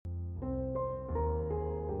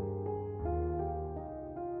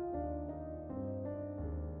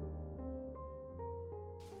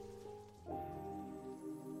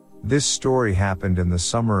This story happened in the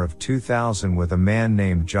summer of 2000 with a man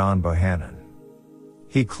named John Bohannon.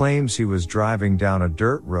 He claims he was driving down a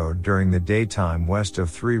dirt road during the daytime west of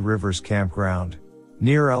Three Rivers Campground,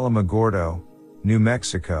 near Alamogordo, New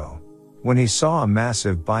Mexico, when he saw a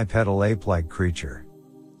massive bipedal ape-like creature.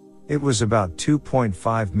 It was about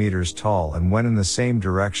 2.5 meters tall and went in the same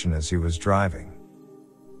direction as he was driving.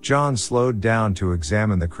 John slowed down to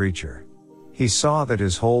examine the creature. He saw that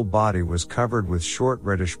his whole body was covered with short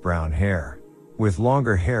reddish-brown hair, with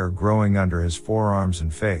longer hair growing under his forearms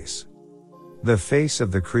and face. The face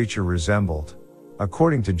of the creature resembled,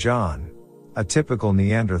 according to John, a typical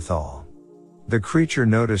Neanderthal. The creature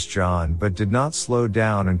noticed John but did not slow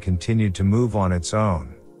down and continued to move on its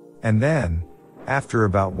own. And then, after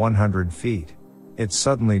about 100 feet, it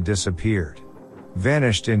suddenly disappeared,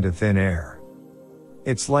 vanished into thin air.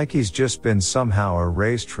 It's like he's just been somehow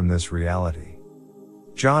erased from this reality.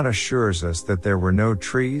 John assures us that there were no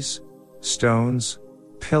trees, stones,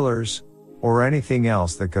 pillars, or anything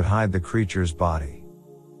else that could hide the creature's body.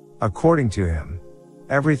 According to him,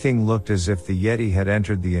 everything looked as if the Yeti had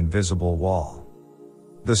entered the invisible wall.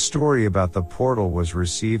 The story about the portal was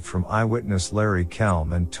received from eyewitness Larry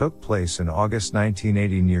Kelm and took place in August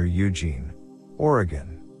 1980 near Eugene,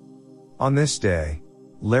 Oregon. On this day,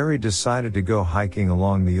 Larry decided to go hiking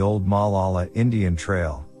along the old Malala Indian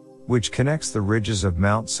Trail, which connects the ridges of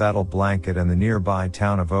Mount Saddle Blanket and the nearby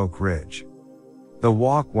town of Oak Ridge. The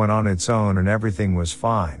walk went on its own and everything was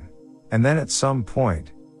fine, and then at some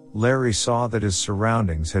point, Larry saw that his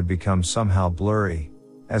surroundings had become somehow blurry,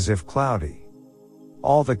 as if cloudy.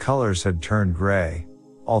 All the colors had turned gray,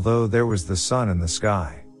 although there was the sun in the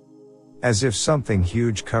sky. As if something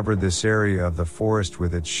huge covered this area of the forest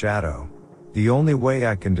with its shadow. The only way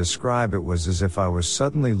I can describe it was as if I was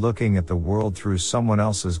suddenly looking at the world through someone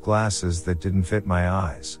else's glasses that didn't fit my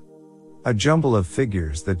eyes. A jumble of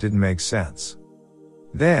figures that didn't make sense.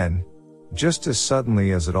 Then, just as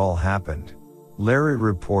suddenly as it all happened, Larry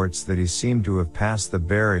reports that he seemed to have passed the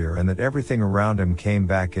barrier and that everything around him came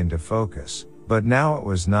back into focus, but now it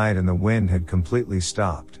was night and the wind had completely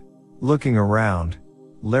stopped. Looking around,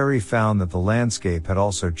 Larry found that the landscape had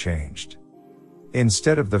also changed.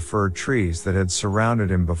 Instead of the fir trees that had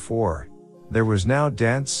surrounded him before, there was now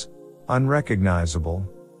dense, unrecognizable,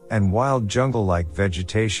 and wild jungle-like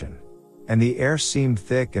vegetation, and the air seemed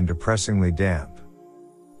thick and depressingly damp.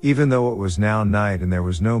 Even though it was now night and there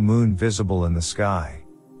was no moon visible in the sky,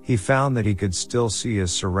 he found that he could still see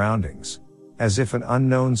his surroundings, as if an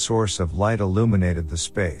unknown source of light illuminated the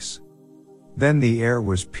space. Then the air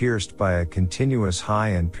was pierced by a continuous high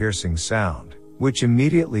and piercing sound, which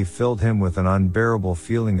immediately filled him with an unbearable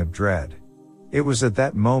feeling of dread. It was at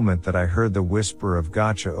that moment that I heard the whisper of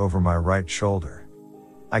 "Gotcha" over my right shoulder.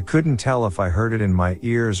 I couldn't tell if I heard it in my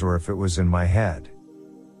ears or if it was in my head.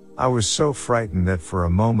 I was so frightened that for a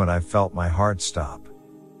moment I felt my heart stop.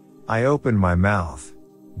 I opened my mouth,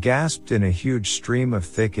 gasped in a huge stream of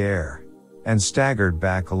thick air, and staggered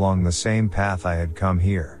back along the same path I had come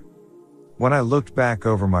here. When I looked back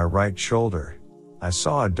over my right shoulder, I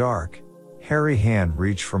saw a dark, hairy hand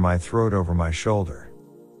reach for my throat over my shoulder.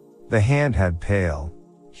 The hand had pale,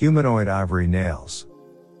 humanoid ivory nails.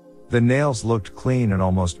 The nails looked clean and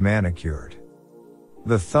almost manicured.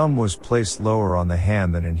 The thumb was placed lower on the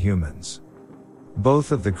hand than in humans.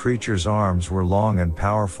 Both of the creature's arms were long and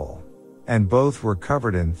powerful, and both were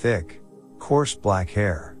covered in thick, coarse black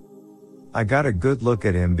hair. I got a good look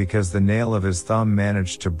at him because the nail of his thumb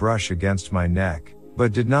managed to brush against my neck,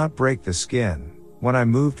 but did not break the skin, when I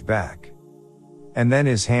moved back. And then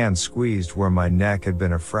his hand squeezed where my neck had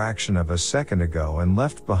been a fraction of a second ago and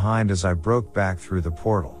left behind as I broke back through the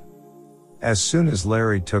portal. As soon as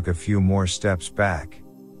Larry took a few more steps back,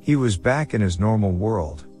 he was back in his normal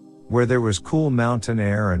world, where there was cool mountain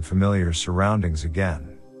air and familiar surroundings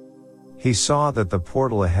again. He saw that the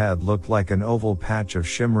portal ahead looked like an oval patch of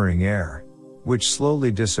shimmering air, which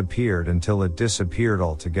slowly disappeared until it disappeared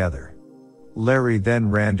altogether. Larry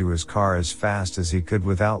then ran to his car as fast as he could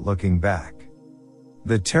without looking back.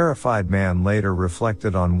 The terrified man later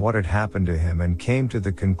reflected on what had happened to him and came to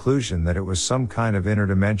the conclusion that it was some kind of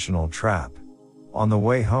interdimensional trap. On the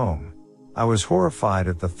way home, I was horrified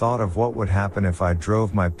at the thought of what would happen if I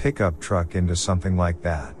drove my pickup truck into something like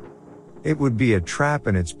that. It would be a trap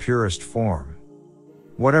in its purest form.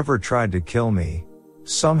 Whatever tried to kill me,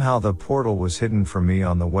 somehow the portal was hidden from me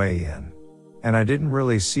on the way in, and I didn't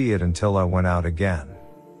really see it until I went out again.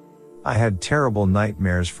 I had terrible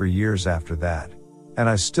nightmares for years after that, and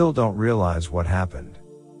I still don't realize what happened.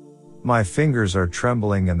 My fingers are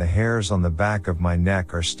trembling and the hairs on the back of my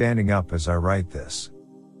neck are standing up as I write this.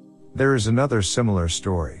 There is another similar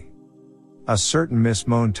story. A certain Miss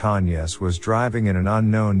Montañez was driving in an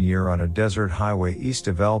unknown year on a desert highway east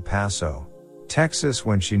of El Paso, Texas,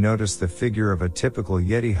 when she noticed the figure of a typical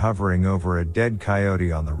Yeti hovering over a dead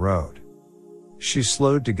coyote on the road. She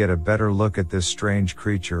slowed to get a better look at this strange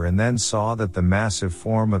creature and then saw that the massive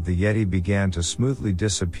form of the Yeti began to smoothly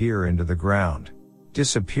disappear into the ground,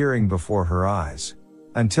 disappearing before her eyes,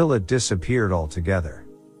 until it disappeared altogether.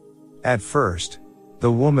 At first,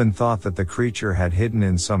 the woman thought that the creature had hidden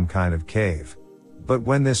in some kind of cave, but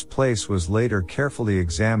when this place was later carefully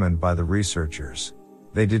examined by the researchers,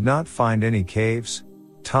 they did not find any caves,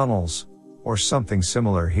 tunnels, or something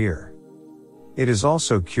similar here. It is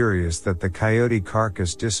also curious that the coyote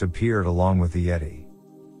carcass disappeared along with the Yeti.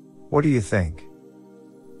 What do you think?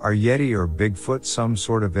 Are Yeti or Bigfoot some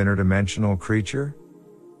sort of interdimensional creature?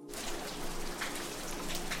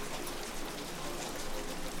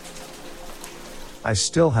 I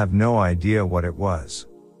still have no idea what it was.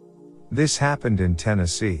 This happened in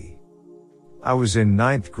Tennessee. I was in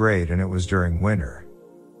 9th grade and it was during winter.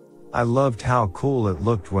 I loved how cool it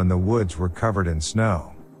looked when the woods were covered in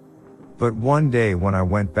snow. But one day when I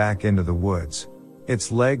went back into the woods,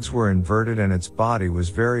 its legs were inverted and its body was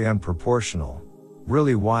very unproportional,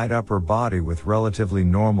 really wide upper body with relatively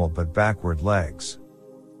normal but backward legs.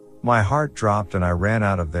 My heart dropped and I ran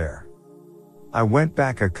out of there. I went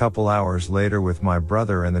back a couple hours later with my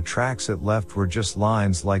brother and the tracks it left were just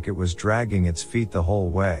lines like it was dragging its feet the whole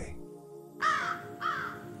way.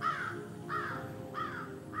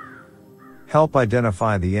 Help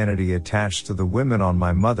identify the entity attached to the women on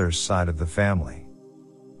my mother's side of the family.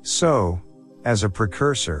 So, as a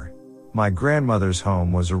precursor, my grandmother's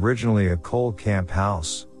home was originally a coal camp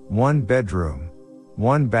house, 1 bedroom,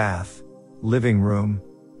 1 bath, living room,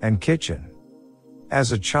 and kitchen.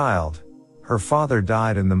 As a child, her father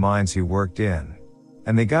died in the mines he worked in,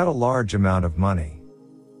 and they got a large amount of money.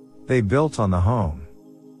 They built on the home.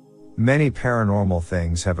 Many paranormal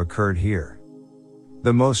things have occurred here.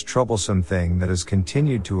 The most troublesome thing that has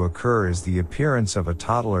continued to occur is the appearance of a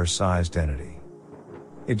toddler-sized entity.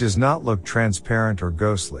 It does not look transparent or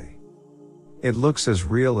ghostly. It looks as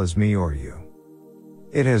real as me or you.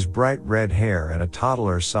 It has bright red hair and a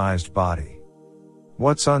toddler-sized body.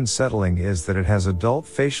 What's unsettling is that it has adult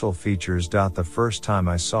facial features. The first time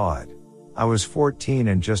I saw it, I was 14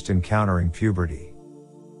 and just encountering puberty.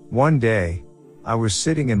 One day, I was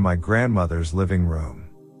sitting in my grandmother's living room.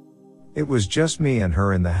 It was just me and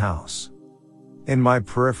her in the house. In my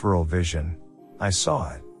peripheral vision, I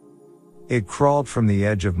saw it. It crawled from the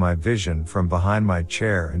edge of my vision from behind my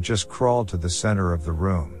chair and just crawled to the center of the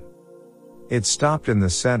room. It stopped in the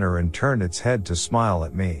center and turned its head to smile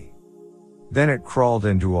at me. Then it crawled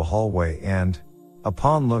into a hallway and,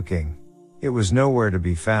 upon looking, it was nowhere to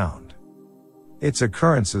be found. Its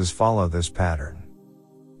occurrences follow this pattern.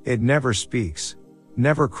 It never speaks,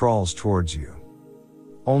 never crawls towards you.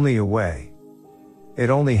 Only away.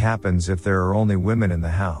 It only happens if there are only women in the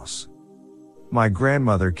house. My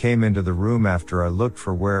grandmother came into the room after I looked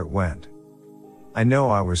for where it went. I know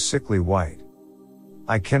I was sickly white.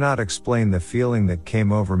 I cannot explain the feeling that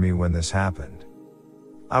came over me when this happened.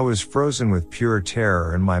 I was frozen with pure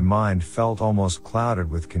terror and my mind felt almost clouded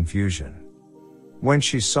with confusion. When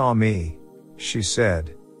she saw me, she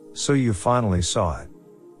said, "So you finally saw it."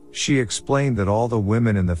 She explained that all the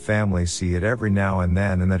women in the family see it every now and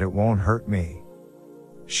then and that it won't hurt me.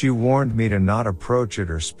 She warned me to not approach it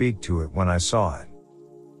or speak to it when I saw it.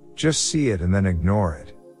 Just see it and then ignore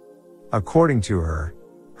it. According to her,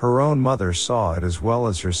 her own mother saw it as well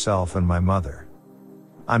as herself and my mother.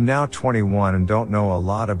 I'm now 21 and don't know a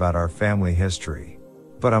lot about our family history,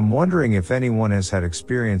 but I'm wondering if anyone has had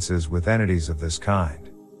experiences with entities of this kind.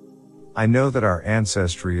 I know that our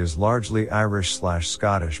ancestry is largely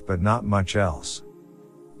Irish/Scottish but not much else.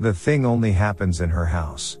 The thing only happens in her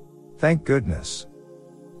house. Thank goodness.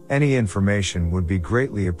 Any information would be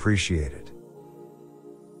greatly appreciated.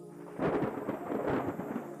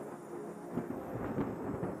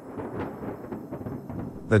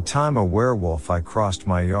 The time a werewolf I crossed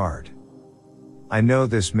my yard. I know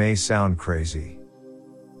this may sound crazy,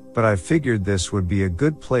 but I figured this would be a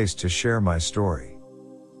good place to share my story.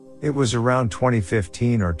 It was around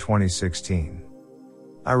 2015 or 2016.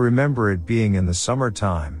 I remember it being in the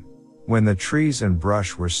summertime, when the trees and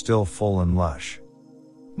brush were still full and lush.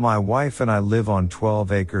 My wife and I live on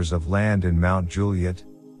 12 acres of land in Mount Juliet,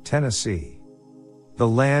 Tennessee. The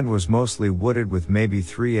land was mostly wooded with maybe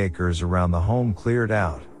 3 acres around the home cleared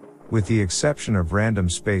out, with the exception of random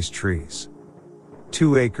spaced trees.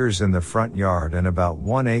 2 acres in the front yard and about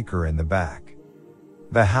 1 acre in the back.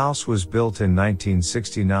 The house was built in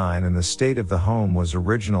 1969 and the state of the home was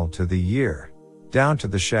original to the year, down to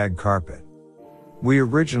the shag carpet. We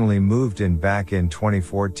originally moved in back in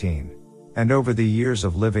 2014, and over the years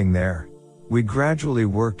of living there, we gradually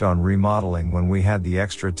worked on remodeling when we had the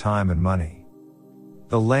extra time and money.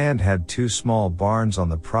 The land had 2 small barns on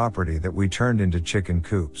the property that we turned into chicken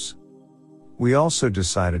coops. We also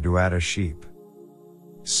decided to add a sheep.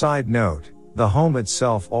 Side note, the home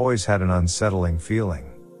itself always had an unsettling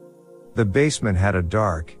feeling. The basement had a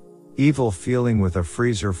dark, evil feeling with a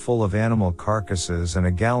freezer full of animal carcasses and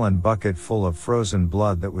a gallon bucket full of frozen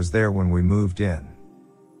blood that was there when we moved in.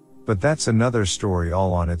 But that's another story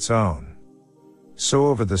all on its own. So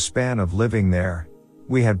over the span of living there,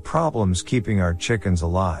 we had problems keeping our chickens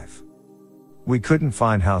alive. We couldn't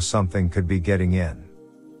find how something could be getting in.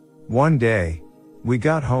 One day, we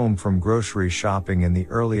got home from grocery shopping in the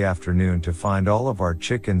early afternoon to find all of our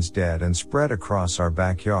chickens dead and spread across our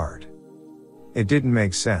backyard. It didn't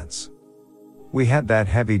make sense. We had that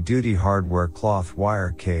heavy-duty hardware cloth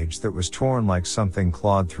wire cage that was torn like something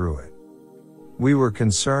clawed through it. We were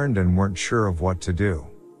concerned and weren't sure of what to do.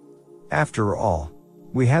 After all,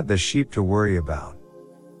 we had the sheep to worry about.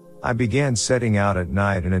 I began setting out at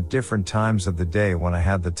night and at different times of the day when I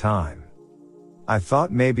had the time. I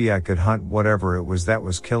thought maybe I could hunt whatever it was that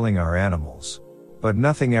was killing our animals, but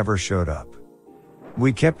nothing ever showed up.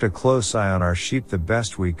 We kept a close eye on our sheep the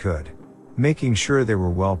best we could, making sure they were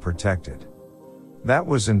well protected. That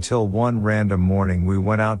was until one random morning we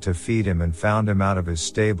went out to feed him and found him out of his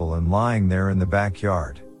stable and lying there in the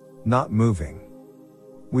backyard, not moving.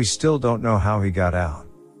 We still don't know how he got out.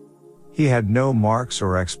 He had no marks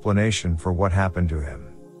or explanation for what happened to him.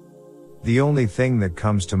 The only thing that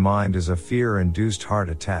comes to mind is a fear-induced heart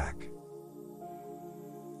attack.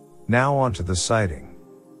 Now on to the sighting.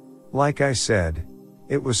 Like I said,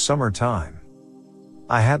 it was summertime.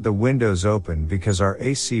 I had the windows open because our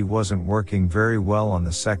AC wasn't working very well on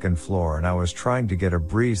the second floor and I was trying to get a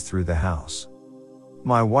breeze through the house.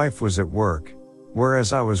 My wife was at work,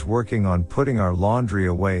 whereas I was working on putting our laundry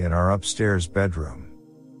away in our upstairs bedroom.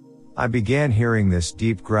 I began hearing this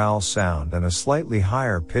deep growl sound and a slightly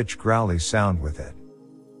higher pitch growly sound with it.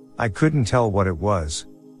 I couldn't tell what it was,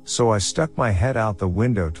 so I stuck my head out the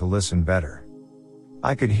window to listen better.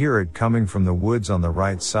 I could hear it coming from the woods on the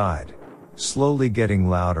right side, slowly getting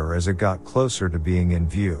louder as it got closer to being in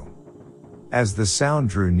view. As the sound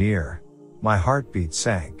drew near, my heartbeat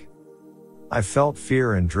sank. I felt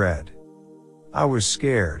fear and dread. I was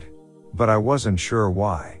scared, but I wasn't sure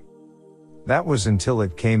why. That was until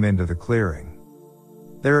it came into the clearing.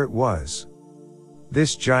 There it was.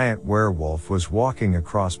 This giant werewolf was walking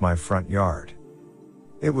across my front yard.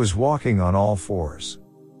 It was walking on all fours.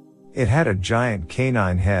 It had a giant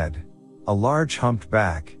canine head, a large humped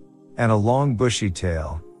back, and a long bushy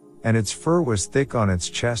tail, and its fur was thick on its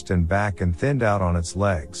chest and back and thinned out on its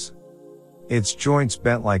legs. Its joints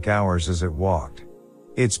bent like ours as it walked.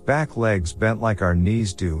 Its back legs bent like our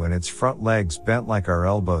knees do and its front legs bent like our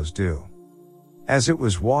elbows do. As it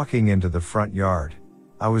was walking into the front yard,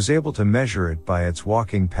 I was able to measure it by its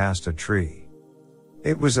walking past a tree.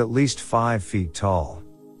 It was at least 5 feet tall,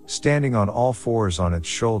 standing on all fours on its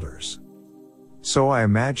shoulders. So I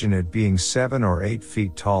imagine it being 7 or 8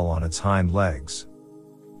 feet tall on its hind legs.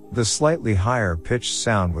 The slightly higher pitched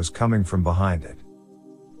sound was coming from behind it.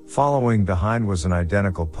 Following behind was an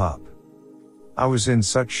identical pup. I was in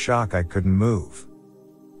such shock I couldn't move.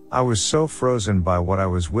 I was so frozen by what I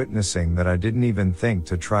was witnessing that I didn't even think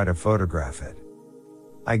to try to photograph it.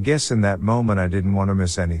 I guess in that moment I didn't want to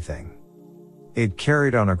miss anything. It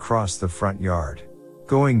carried on across the front yard,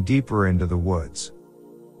 going deeper into the woods.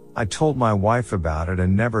 I told my wife about it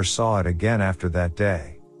and never saw it again after that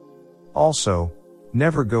day. Also,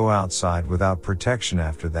 never go outside without protection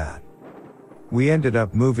after that. We ended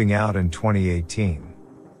up moving out in 2018.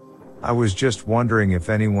 I was just wondering if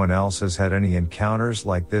anyone else has had any encounters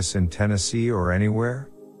like this in Tennessee or anywhere?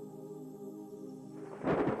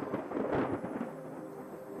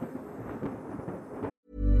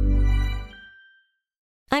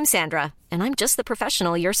 I'm Sandra, and I'm just the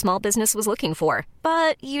professional your small business was looking for.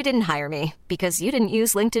 But you didn't hire me because you didn't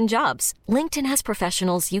use LinkedIn Jobs. LinkedIn has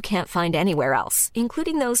professionals you can't find anywhere else,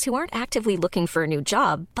 including those who aren't actively looking for a new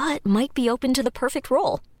job, but might be open to the perfect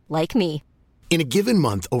role, like me. In a given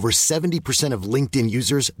month, over 70% of LinkedIn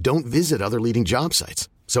users don't visit other leading job sites.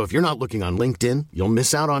 So if you're not looking on LinkedIn, you'll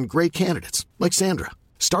miss out on great candidates like Sandra.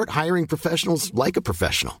 Start hiring professionals like a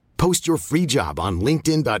professional. Post your free job on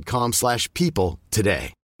linkedin.com/people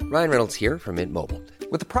today. Ryan Reynolds here from Mint Mobile.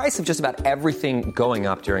 With the price of just about everything going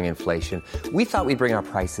up during inflation, we thought we'd bring our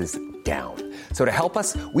prices down. So to help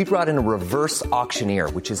us, we brought in a reverse auctioneer,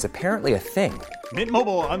 which is apparently a thing. Mint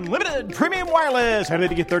Mobile Unlimited Premium Wireless. How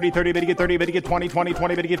to get 30, 30, bit to get 30, bit to get 20, 20,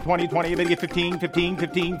 20, bit to get 20, 20, bit to get 15, 15,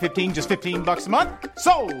 15, 15, just $15 a month?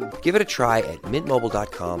 Sold! Give it a try at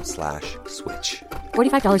mintmobile.com/switch.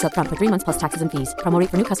 $45 up front for 3 months plus taxes and fees. Promo rate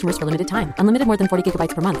for new customers for limited time. Unlimited more than 40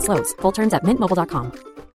 gigabytes per month. Slows full terms at mintmobile.com.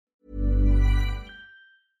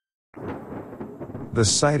 The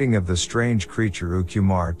sighting of the strange creature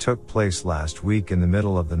Ukumar took place last week in the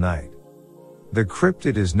middle of the night. The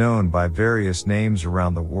cryptid is known by various names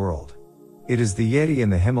around the world. It is the Yeti in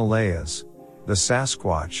the Himalayas, the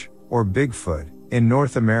Sasquatch, or Bigfoot, in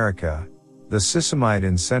North America, the Sisamite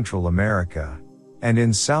in Central America, and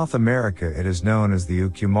in South America it is known as the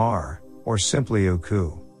Ukumar, or simply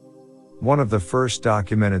Uku. One of the first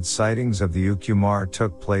documented sightings of the Ukumar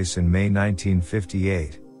took place in May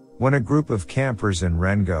 1958, when a group of campers in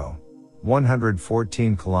Rengo,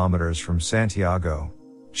 114 kilometers from Santiago,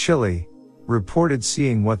 Chile, reported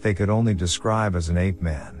seeing what they could only describe as an ape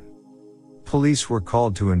man. Police were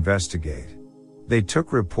called to investigate. They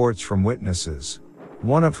took reports from witnesses,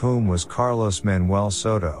 one of whom was Carlos Manuel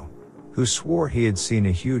Soto, who swore he had seen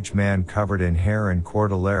a huge man covered in hair in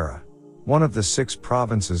Cordillera, one of the 6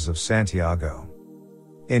 provinces of Santiago.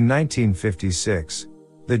 In 1956,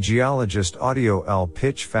 the geologist Audio L.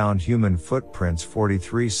 Pitch found human footprints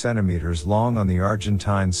 43 centimeters long on the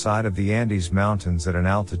Argentine side of the Andes Mountains at an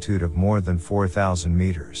altitude of more than 4,000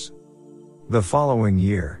 meters. The following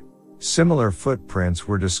year, similar footprints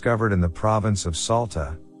were discovered in the province of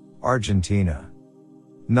Salta, Argentina.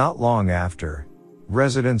 Not long after,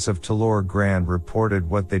 residents of Talor Grande reported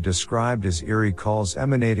what they described as eerie calls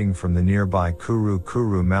emanating from the nearby Kuru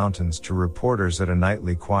Kuru Mountains to reporters at a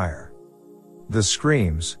nightly choir. The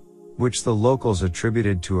screams, which the locals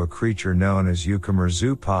attributed to a creature known as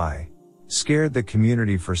Ukamarzupai, scared the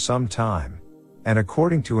community for some time, and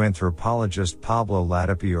according to anthropologist Pablo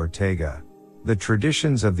Latipi Ortega, the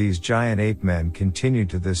traditions of these giant ape men continue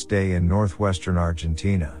to this day in northwestern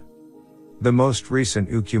Argentina. The most recent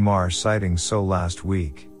Ukumar sighting saw last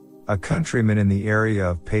week, a countryman in the area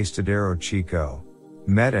of Pastadero Chico,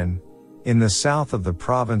 Medellin, in the south of the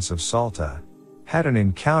province of Salta, had an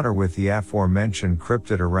encounter with the aforementioned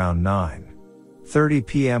cryptid around 9:30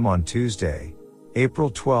 p.m. on Tuesday, April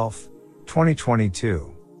 12,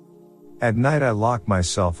 2022. At night I lock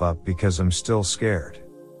myself up because I'm still scared.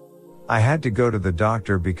 I had to go to the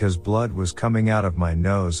doctor because blood was coming out of my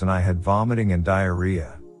nose and I had vomiting and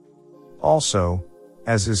diarrhea. Also,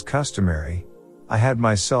 as is customary, I had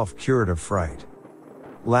myself cured of fright.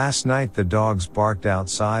 Last night the dogs barked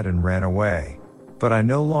outside and ran away, but I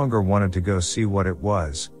no longer wanted to go see what it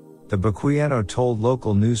was, the Baquiano told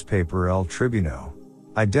local newspaper El Tribuno,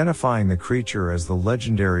 identifying the creature as the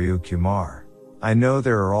legendary Ukumar. I know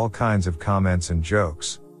there are all kinds of comments and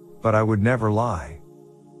jokes, but I would never lie.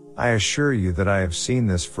 I assure you that I have seen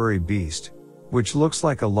this furry beast, which looks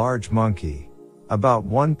like a large monkey, about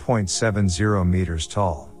 1.70 meters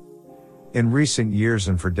tall. In recent years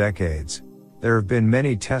and for decades, there have been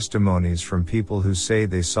many testimonies from people who say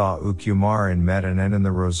they saw Ukumar in Medellin and in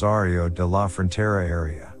the Rosario de la Frontera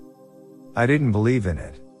area. I didn't believe in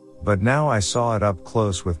it, but now I saw it up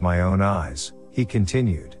close with my own eyes, he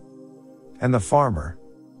continued. And the farmer,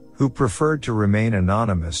 who preferred to remain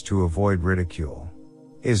anonymous to avoid ridicule,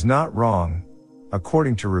 is not wrong,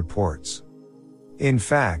 according to reports. In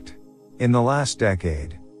fact, in the last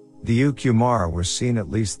decade, the Ukumar was seen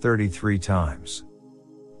at least 33 times.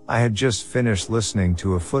 I had just finished listening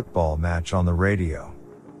to a football match on the radio.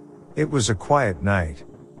 It was a quiet night,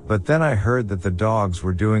 but then I heard that the dogs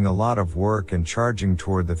were doing a lot of work and charging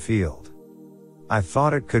toward the field. I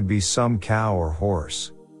thought it could be some cow or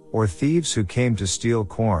horse, or thieves who came to steal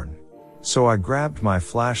corn, so I grabbed my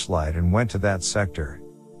flashlight and went to that sector,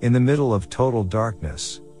 in the middle of total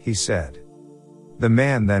darkness, he said. The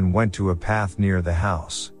man then went to a path near the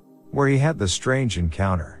house, where he had the strange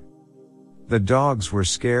encounter. The dogs were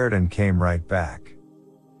scared and came right back.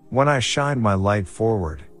 When I shined my light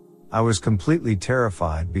forward, I was completely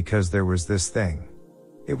terrified because there was this thing.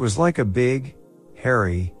 It was like a big,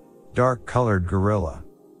 hairy, dark-colored gorilla.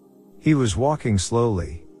 He was walking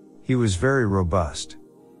slowly. He was very robust.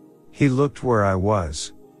 He looked where I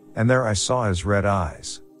was, and there I saw his red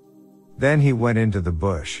eyes. Then he went into the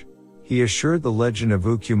bush. He assured the legend of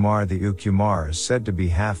Ukumar. The Ukumar is said to be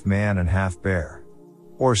half man and half bear,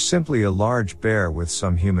 or simply a large bear with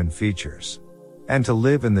some human features, and to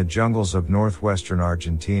live in the jungles of northwestern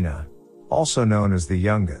Argentina, also known as the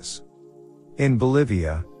Yungas. In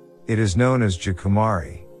Bolivia, it is known as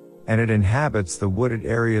Jacumari, and it inhabits the wooded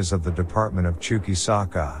areas of the department of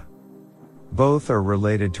Chuquisaca. Both are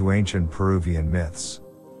related to ancient Peruvian myths.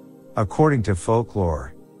 According to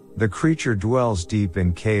folklore, the creature dwells deep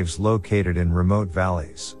in caves located in remote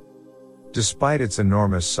valleys. Despite its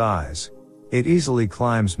enormous size, it easily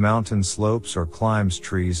climbs mountain slopes or climbs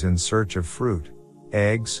trees in search of fruit,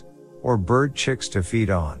 eggs, or bird chicks to feed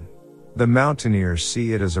on. The mountaineers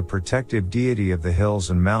see it as a protective deity of the hills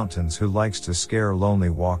and mountains who likes to scare lonely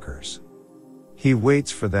walkers. He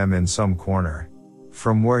waits for them in some corner,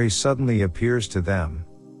 from where he suddenly appears to them,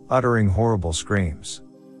 uttering horrible screams.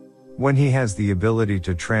 When he has the ability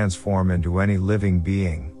to transform into any living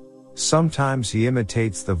being, sometimes he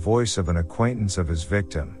imitates the voice of an acquaintance of his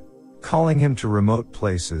victim, calling him to remote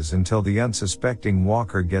places until the unsuspecting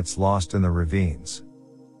walker gets lost in the ravines.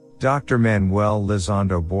 Dr. Manuel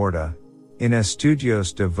Lizondo Borda, in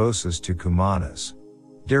Estudios de Voces Tucumanas,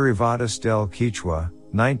 Derivadas del Quichua,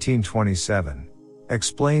 1927,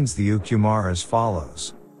 explains the Ucumar as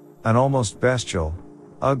follows. An almost bestial,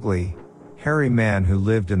 ugly, hairy man who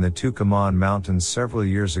lived in the Tucumán Mountains several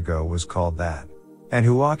years ago was called that, and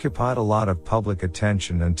who occupied a lot of public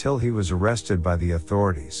attention until he was arrested by the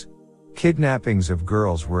authorities. Kidnappings of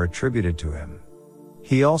girls were attributed to him.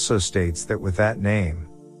 He also states that with that name,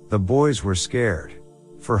 the boys were scared,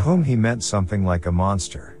 for whom he meant something like a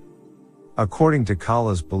monster. According to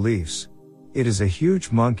Kala's beliefs, it is a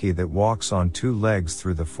huge monkey that walks on two legs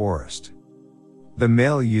through the forest. The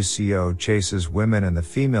male UCO chases women and the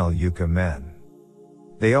female Yucca men.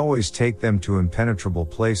 They always take them to impenetrable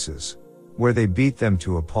places, where they beat them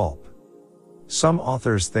to a pulp. Some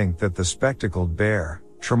authors think that the spectacled bear,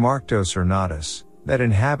 Tremarctos ornatus, that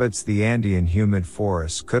inhabits the Andean humid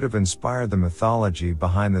forests could have inspired the mythology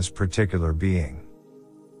behind this particular being.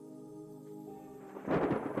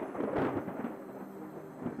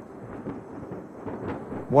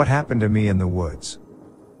 What happened to me in the woods?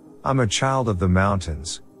 I'm a child of the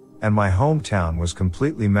mountains, and my hometown was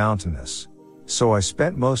completely mountainous, so I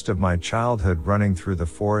spent most of my childhood running through the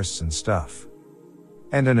forests and stuff.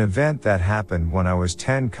 And an event that happened when I was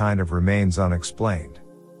 10 kind of remains unexplained.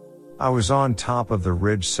 I was on top of the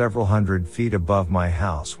ridge several hundred feet above my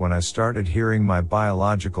house when I started hearing my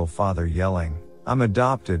biological father yelling. I'm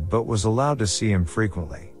adopted but was allowed to see him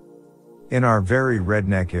frequently. In our very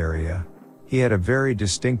redneck area, he had a very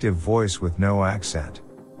distinctive voice with no accent,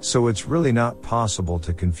 so it's really not possible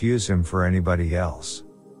to confuse him for anybody else.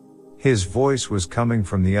 His voice was coming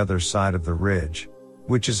from the other side of the ridge,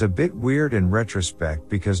 which is a bit weird in retrospect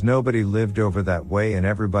because nobody lived over that way and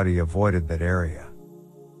everybody avoided that area.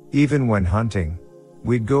 Even when hunting,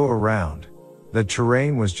 we'd go around. The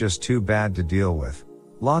terrain was just too bad to deal with,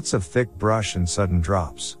 lots of thick brush and sudden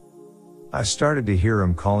drops. I started to hear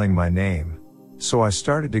him calling my name, so I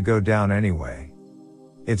started to go down anyway.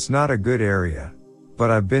 It's not a good area, but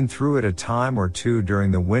I've been through it a time or two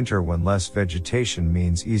during the winter when less vegetation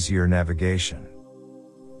means easier navigation.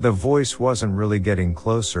 The voice wasn't really getting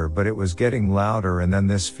closer, but it was getting louder, and then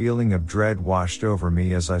this feeling of dread washed over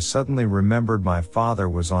me as I suddenly remembered my father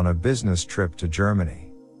was on a business trip to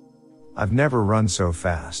Germany. I've never run so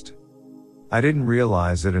fast. I didn't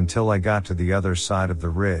realize it until I got to the other side of the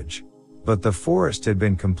ridge, but the forest had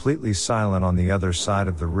been completely silent on the other side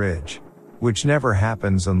of the ridge, which never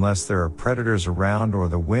happens unless there are predators around or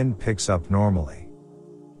the wind picks up normally.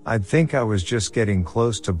 I'd think I was just getting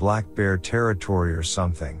close to black bear territory or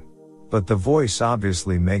something, but the voice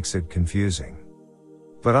obviously makes it confusing.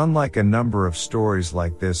 But unlike a number of stories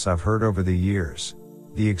like this I've heard over the years,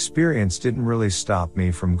 the experience didn't really stop me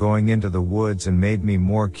from going into the woods and made me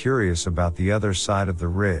more curious about the other side of the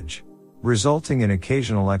ridge, resulting in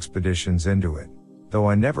occasional expeditions into it, though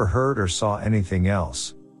I never heard or saw anything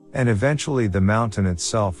else, and eventually the mountain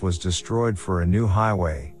itself was destroyed for a new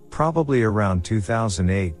highway, probably around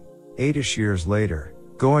 2008, 8-ish years later,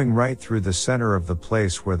 going right through the center of the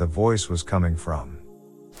place where the voice was coming from.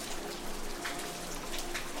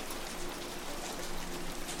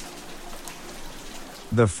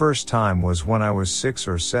 The first time was when I was 6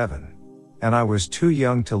 or 7, and I was too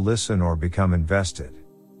young to listen or become invested.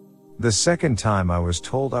 The second time I was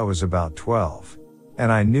told I was about 12,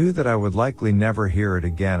 and I knew that I would likely never hear it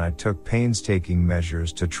again. I took painstaking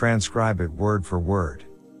measures to transcribe it word for word.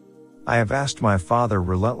 I have asked my father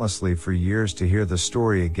relentlessly for years to hear the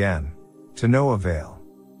story again, to no avail.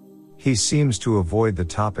 He seems to avoid the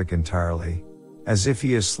topic entirely, as if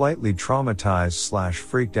he is slightly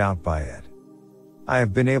traumatized/freaked out by it. I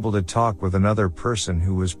have been able to talk with another person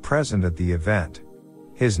who was present at the event.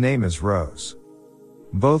 His name is Rose.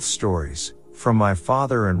 Both stories, from my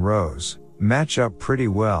father and Rose, match up pretty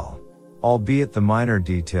well, albeit the minor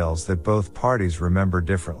details that both parties remember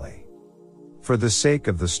differently. For the sake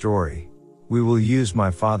of the story, We will use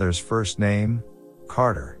my father's first name,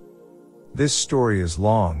 Carter. This story is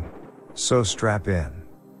long, so strap in.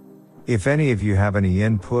 If any of you have any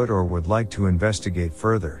input or would like to investigate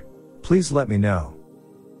further, please let me know.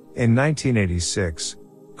 In 1986,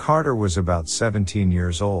 Carter was about 17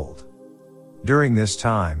 years old. During this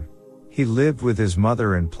time, he lived with his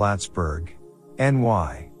mother in Plattsburgh,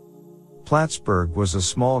 NY. Plattsburgh was a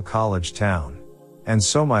small college town, and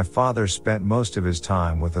so my father spent most of his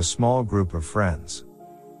time with a small group of friends.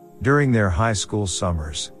 During their high school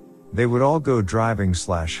summers, they would all go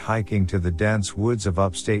driving/hiking to the dense woods of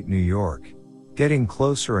upstate New York, getting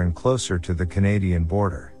closer and closer to the Canadian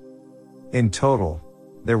border. In total,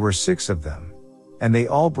 there were 6 of them, and they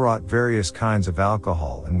all brought various kinds of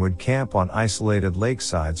alcohol and would camp on isolated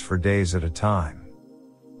lakesides for days at a time.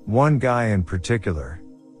 One guy in particular,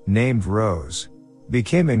 named Rose,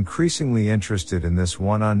 became increasingly interested in this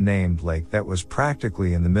one unnamed lake that was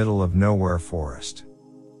practically in the middle of nowhere forest.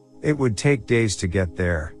 It would take days to get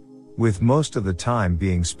there, with most of the time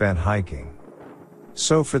being spent hiking.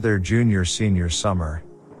 So for their junior-senior summer,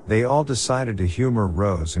 they all decided to humor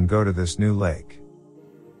Rose and go to this new lake.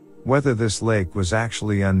 Whether this lake was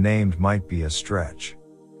actually unnamed might be a stretch.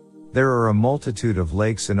 There are a multitude of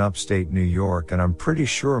lakes in upstate New York, and I'm pretty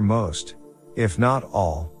sure most, if not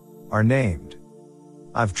all, are named.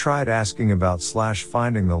 I've tried asking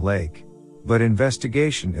about/finding the lake, but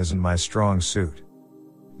investigation isn't my strong suit.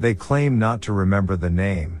 They claim not to remember the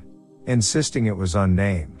name, insisting it was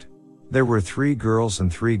unnamed. There were 3 girls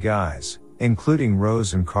and 3 guys, including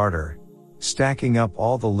Rose and Carter, stacking up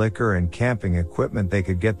all the liquor and camping equipment they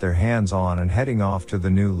could get their hands on and heading off to the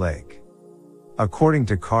new lake. According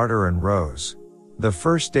to Carter and Rose, the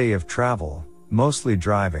first day of travel, mostly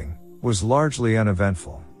driving, was largely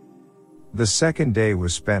uneventful. The second day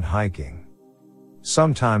was spent hiking.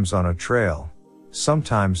 Sometimes on a trail,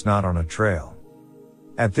 sometimes not on a trail.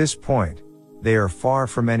 At this point, they are far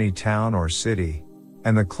from any town or city,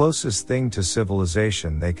 and the closest thing to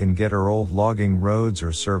civilization they can get are old logging roads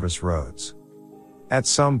or service roads. At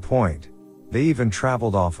some point, they even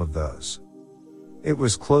traveled off of those. It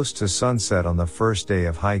was close to sunset on the first day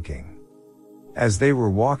of hiking. As they were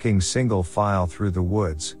walking single file through the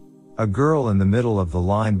woods, a girl in the middle of the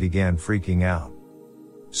line began freaking out.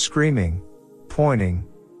 Screaming, pointing,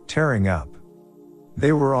 tearing up.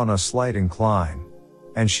 They were on a slight incline,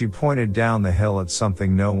 and she pointed down the hill at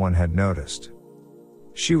something no one had noticed.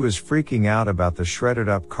 She was freaking out about the shredded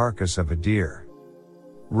up carcass of a deer.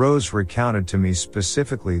 Rose recounted to me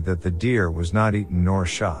specifically that the deer was not eaten nor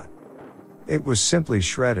shot. It was simply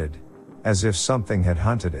shredded, as if something had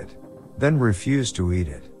hunted it, then refused to eat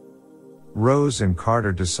it. Rose and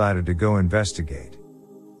Carter decided to go investigate.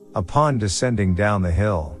 Upon descending down the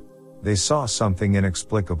hill, they saw something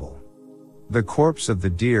inexplicable. The corpse of the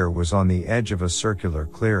deer was on the edge of a circular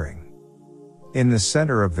clearing. In the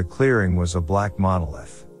center of the clearing was a black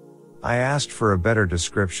monolith. I asked for a better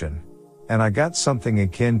description, and I got something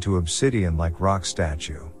akin to obsidian-like rock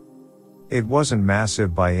statue. It wasn't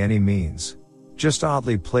massive by any means, just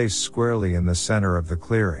oddly placed squarely in the center of the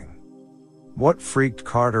clearing. What freaked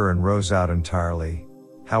Carter and Rose out entirely,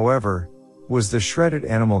 however, was the shredded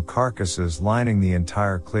animal carcasses lining the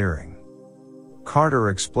entire clearing. Carter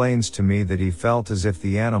explains to me that he felt as if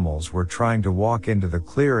the animals were trying to walk into the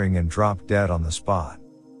clearing and drop dead on the spot.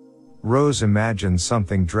 Rose imagined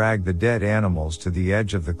something dragged the dead animals to the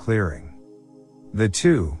edge of the clearing. The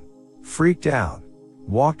two, freaked out,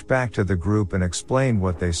 walked back to the group and explained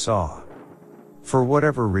what they saw. For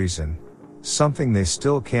whatever reason, something they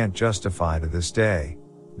still can't justify to this day,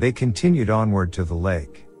 they continued onward to the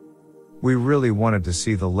lake. "We really wanted to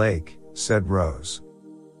see the lake," said Rose.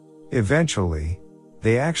 Eventually,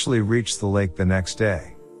 they actually reached the lake the next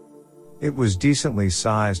day. It was decently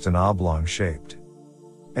sized and oblong-shaped.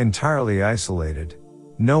 Entirely isolated,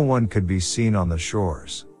 no one could be seen on the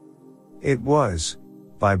shores. It was,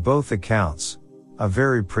 by both accounts, a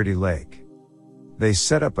very pretty lake. They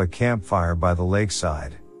set up a campfire by the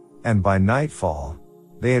lakeside, and by nightfall,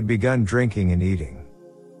 they had begun drinking and eating.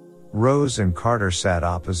 Rose and Carter sat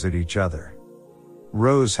opposite each other.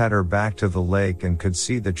 Rose had her back to the lake and could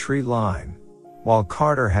see the tree line, while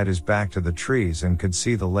Carter had his back to the trees and could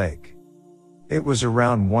see the lake. It was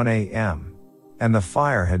around 1 a.m., and the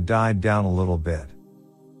fire had died down a little bit.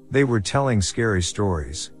 They were telling scary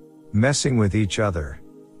stories, messing with each other,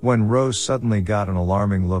 when Rose suddenly got an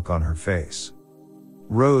alarming look on her face.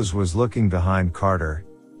 Rose was looking behind Carter,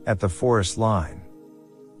 at the forest line.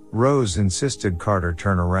 Rose insisted Carter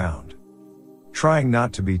turn around. Trying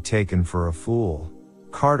not to be taken for a fool,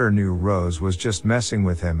 Carter knew Rose was just messing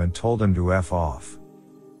with him and told him to F off.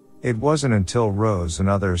 It wasn't until Rose and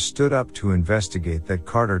others stood up to investigate that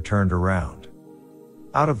Carter turned around.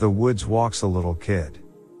 Out of the woods walks a little kid.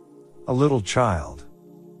 A little child.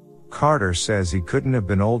 Carter says he couldn't have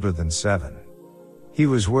been older than 7. He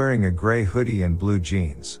was wearing a gray hoodie and blue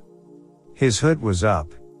jeans. His hood was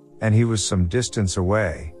up, and he was some distance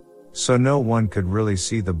away, so no one could really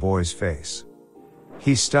see the boy's face.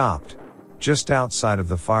 He stopped, just outside of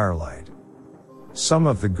the firelight. Some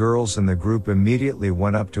of the girls in the group immediately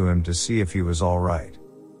went up to him to see if he was all right.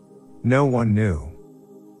 No one knew.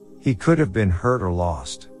 He could have been hurt or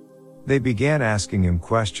lost. They began asking him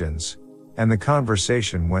questions, and the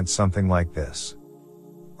conversation went something like this.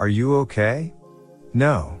 Are you okay?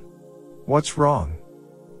 No. What's wrong?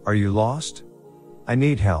 Are you lost? I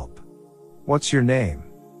need help. What's your name?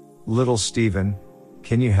 Little Steven,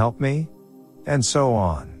 can you help me? And so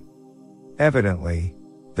on. Evidently,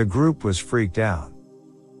 the group was freaked out.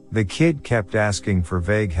 The kid kept asking for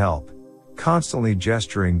vague help, constantly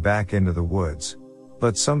gesturing back into the woods,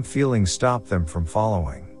 but some feeling stopped them from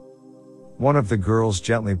following. One of the girls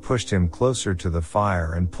gently pushed him closer to the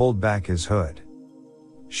fire and pulled back his hood.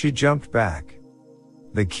 She jumped back.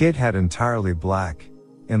 The kid had entirely black,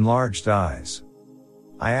 enlarged eyes.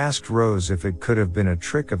 I asked Rose if it could have been a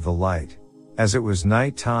trick of the light, as it was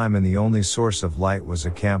nighttime and the only source of light was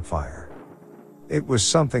a campfire. It was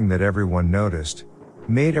something that everyone noticed,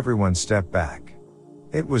 made everyone step back.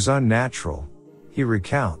 It was unnatural, he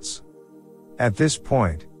recounts. At this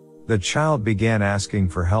point, the child began asking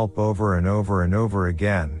for help over and over and over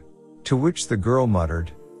again, to which the girl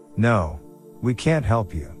muttered, "No, we can't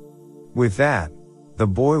help you." With that, the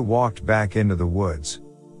boy walked back into the woods,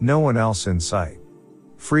 no one else in sight.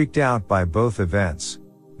 Freaked out by both events,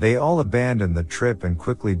 they all abandoned the trip and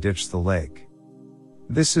quickly ditched the lake.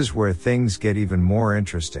 This is where things get even more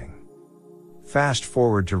interesting. Fast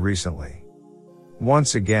forward to recently.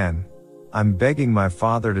 Once again, I'm begging my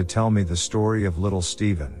father to tell me the story of little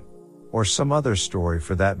Steven, or some other story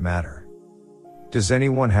for that matter. Does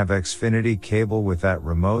anyone have Xfinity cable with that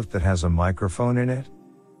remote that has a microphone in it?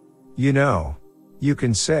 You know, you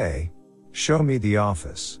can say, "Show me The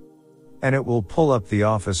Office." And it will pull up The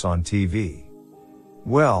Office on TV.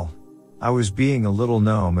 Well, I was being a little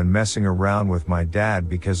gnome and messing around with my dad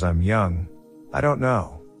because I'm young, I don't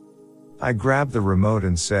know. I grabbed the remote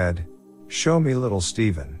and said, "Show me little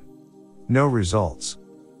Steven." No results.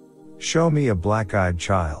 Show me a black-eyed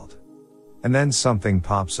child. And then something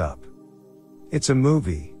pops up. It's a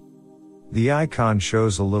movie. The icon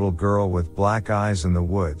shows a little girl with black eyes in the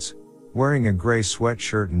woods, wearing a gray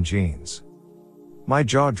sweatshirt and jeans. My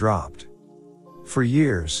jaw dropped. For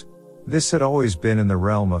years, this had always been in the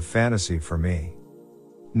realm of fantasy for me.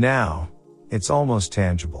 Now, it's almost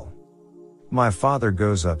tangible. My father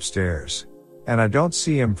goes upstairs, and I don't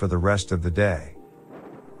see him for the rest of the day.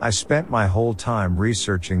 I spent my whole time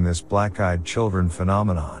researching this black-eyed children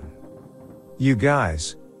phenomenon. You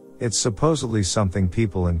guys, it's supposedly something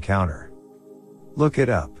people encounter. Look it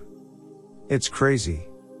up. It's crazy.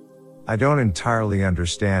 I don't entirely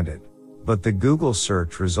understand it, but the Google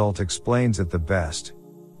search result explains it the best.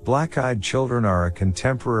 Black-eyed children are a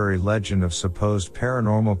contemporary legend of supposed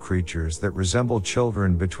paranormal creatures that resemble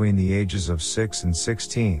children between the ages of 6 and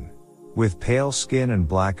 16, with pale skin and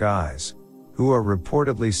black eyes, who are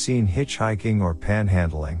reportedly seen hitchhiking or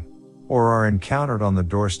panhandling, or are encountered on the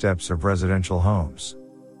doorsteps of residential homes.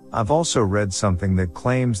 I've also read something that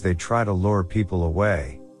claims they try to lure people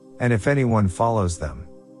away, and if anyone follows them,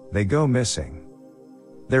 they go missing.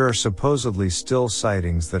 There are supposedly still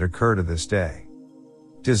sightings that occur to this day.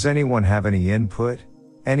 Does anyone have any input,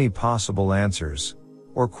 any possible answers,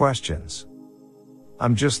 or questions?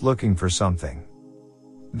 I'm just looking for something.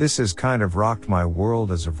 This has kind of rocked my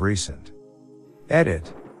world as of recent.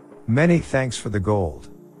 Edit. Many thanks for the gold.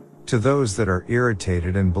 To those that are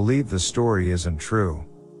irritated and believe the story isn't true,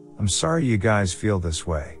 I'm sorry you guys feel this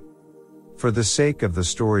way. For the sake of the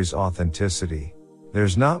story's authenticity,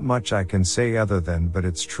 there's not much I can say other than but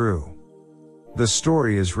it's true. The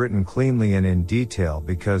story is written cleanly and in detail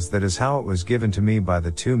because that is how it was given to me by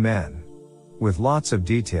the two men. With lots of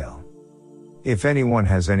detail. If anyone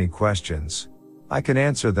has any questions, I can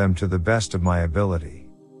answer them to the best of my ability.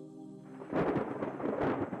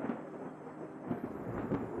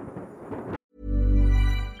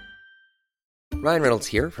 Ryan Reynolds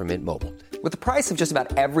here from Mint Mobile. With the price of just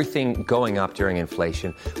about everything going up during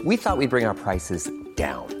inflation, we thought we'd bring our prices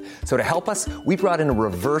down. So to help us, we brought in a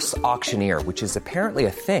reverse auctioneer, which is apparently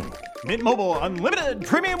a thing. Mint Mobile Unlimited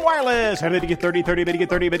Premium Wireless. How to get 30, 30, bit to get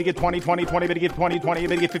 30, bit to get 20, 20, 20, bit to get 20, 20,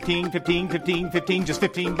 bit to get 15, 15, 15, 15, just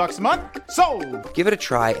 $15 a month? Sold! Give it a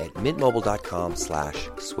try at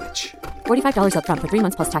mintmobile.com/switch. $45 up front for 3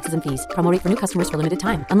 months plus taxes and fees. Promo rate for new customers for limited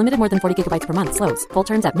time. Unlimited more than 40 gigabytes per month slows. Full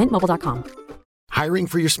terms at mintmobile.com. Hiring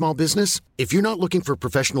for your small business? If you're not looking for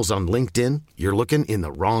professionals on LinkedIn, you're looking in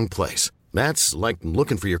the wrong place. That's like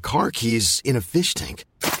looking for your car keys in a fish tank.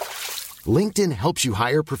 LinkedIn helps you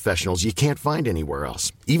hire professionals you can't find anywhere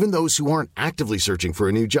else, even those who aren't actively searching for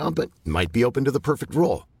a new job but might be open to the perfect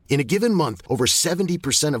role. In a given month, over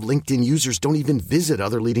 70% of LinkedIn users don't even visit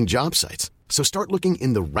other leading job sites. So start looking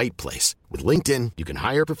in the right place. With LinkedIn, you can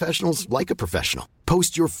hire professionals like a professional.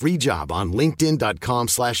 Post your free job on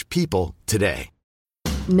linkedin.com/people today.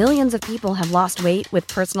 Millions of people have lost weight with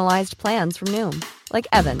personalized plans from Noom. Like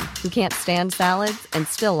Evan, who can't stand salads and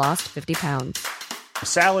still lost 50 pounds.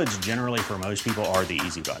 Salads generally for most people are the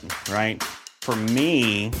easy button, right? For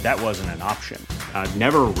me, that wasn't an option. I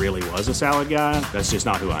never really was a salad guy. That's just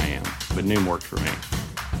not who I am. But Noom worked for me.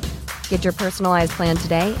 Get your personalized plan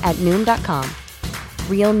today at Noom.com.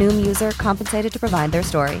 Real Noom user compensated to provide their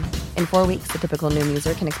story. In 4 weeks, the typical Noom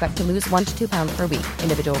user can expect to lose 1 to 2 pounds per week.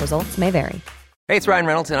 Individual results may vary. Hey, it's Ryan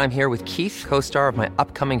Reynolds, and I'm here with Keith, co-star of my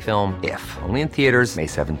upcoming film, If, only in theaters May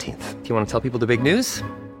 17th. Do you want to tell people the big news?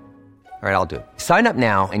 All right, I'll do it. Sign up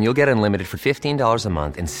now and you'll get unlimited for $15 a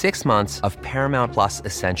month and 6 months of Paramount Plus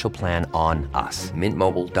Essential Plan on us.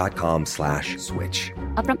 MintMobile.com/switch.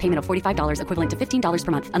 Upfront payment of $45 equivalent to $15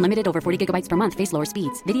 per month. Unlimited over 40 gigabytes per month. Face lower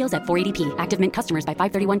speeds. Videos at 480p. Active Mint customers by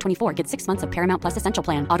 531.24 get 6 months of Paramount Plus Essential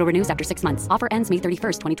Plan. Auto renews after 6 months. Offer ends May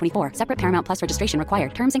 31st, 2024. Separate Paramount Plus registration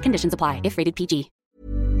required. Terms and conditions apply if rated PG.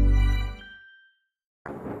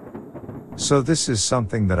 So this is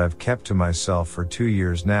something that I've kept to myself for 2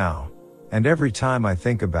 years now. And every time I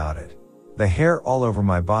think about it, the hair all over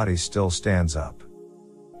my body still stands up.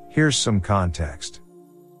 Here's some context.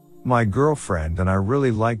 My girlfriend and I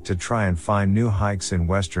really like to try and find new hikes in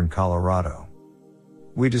western Colorado.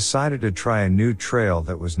 We decided to try a new trail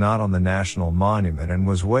that was not on the national monument and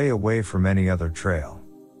was way away from any other trail.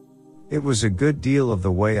 It was a good deal of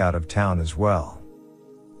the way out of town as well.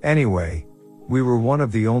 Anyway, we were one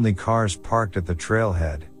of the only cars parked at the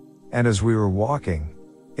trailhead, and as we were walking,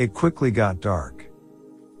 it quickly got dark.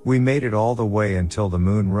 We made it all the way until the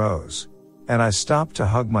moon rose, and I stopped to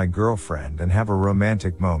hug my girlfriend and have a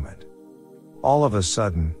romantic moment. All of a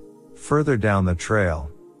sudden, further down the trail,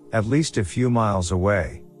 at least a few miles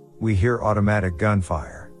away, we hear automatic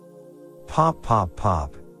gunfire. Pop, pop,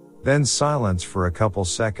 pop, then silence for a couple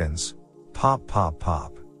seconds, pop, pop,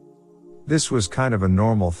 pop. This was kind of a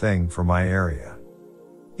normal thing for my area.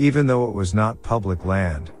 Even though it was not public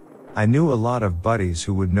land, I knew a lot of buddies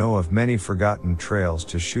who would know of many forgotten trails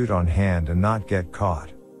to shoot on hand and not get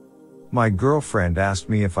caught. My girlfriend asked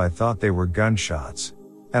me if I thought they were gunshots,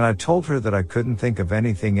 and I told her that I couldn't think of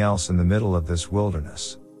anything else in the middle of this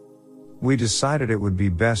wilderness. We decided it would be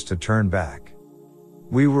best to turn back.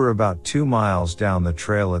 We were about 2 miles down the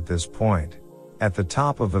trail at this point, at the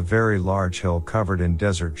top of a very large hill covered in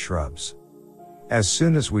desert shrubs. As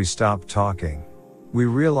soon as we stopped talking, we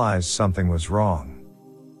realized something was wrong.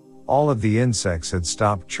 All of the insects had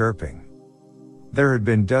stopped chirping. There had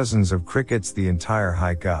been dozens of crickets the entire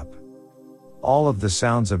hike up. All of the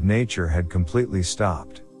sounds of nature had completely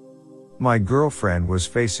stopped. My girlfriend was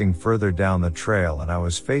facing further down the trail and I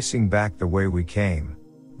was facing back the way we came,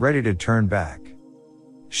 ready to turn back.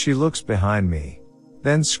 She looks behind me,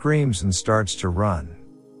 then screams and starts to run.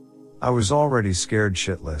 I was already scared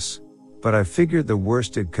shitless, but I figured the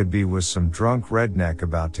worst it could be was some drunk redneck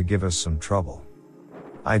about to give us some trouble.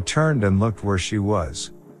 I turned and looked where she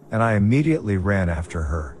was, and I immediately ran after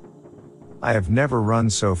her. I have never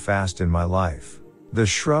run so fast in my life. The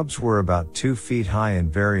shrubs were about 2 feet high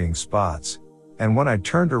in varying spots, and when I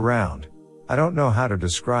turned around, I don't know how to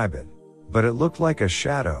describe it, but it looked like a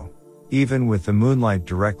shadow, even with the moonlight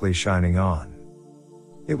directly shining on.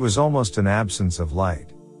 It was almost an absence of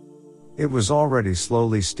light. It was already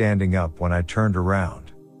slowly standing up when I turned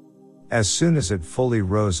around. As soon as it fully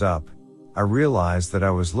rose up, I realized that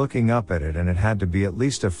I was looking up at it and it had to be at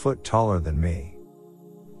least a foot taller than me.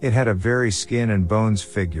 It had a very skin and bones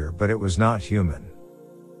figure, but it was not human.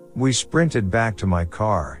 We sprinted back to my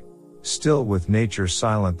car, still with nature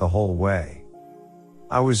silent the whole way.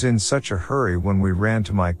 I was in such a hurry when we ran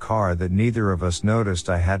to my car that neither of us noticed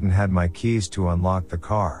I hadn't had my keys to unlock the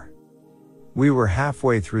car. We were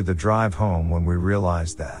halfway through the drive home when we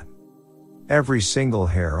realized that. Every single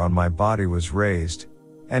hair on my body was raised,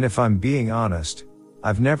 and if I'm being honest,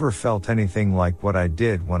 I've never felt anything like what I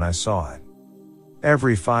did when I saw it.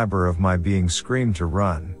 Every fiber of my being screamed to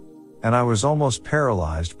run, and I was almost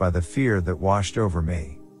paralyzed by the fear that washed over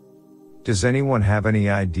me. Does anyone have any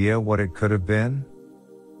idea what it could have been?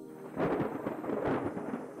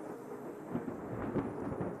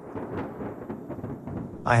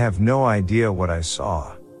 I have no idea what I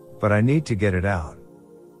saw, but I need to get it out.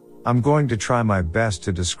 I'm going to try my best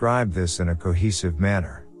to describe this in a cohesive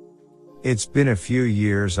manner. It's been a few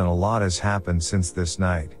years and a lot has happened since this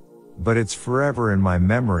night, but it's forever in my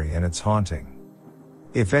memory and it's haunting.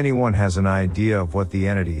 If anyone has an idea of what the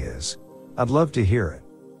entity is, I'd love to hear it.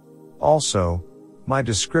 Also, my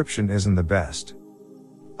description isn't the best.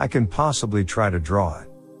 I can possibly try to draw it,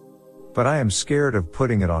 but I am scared of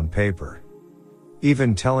putting it on paper.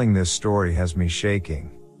 Even telling this story has me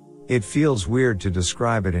shaking. It feels weird to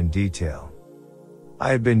describe it in detail. I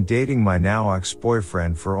had been dating my now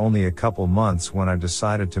ex-boyfriend for only a couple months when I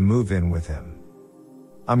decided to move in with him.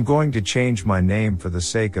 I'm going to change my name for the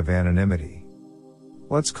sake of anonymity.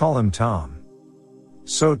 Let's call him Tom.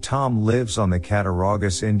 So Tom lives on the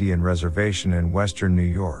Cattaraugus Indian Reservation in western New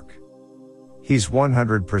York. He's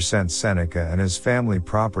 100% Seneca and his family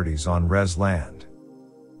property's on res land.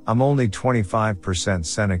 I'm only 25%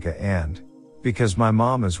 Seneca and, because my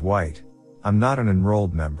mom is white, I'm not an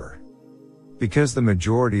enrolled member. Because the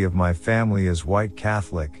majority of my family is white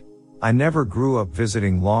Catholic, I never grew up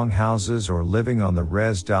visiting longhouses or living on the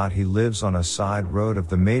res. He lives on a side road of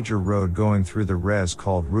the major road going through the res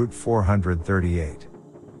called Route 438.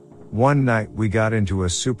 One night we got into a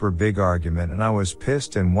super big argument and I was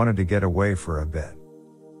pissed and wanted to get away for a bit.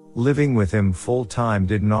 Living with him full time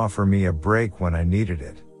didn't offer me a break when I needed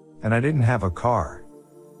it, and I didn't have a car.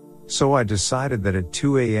 So I decided that at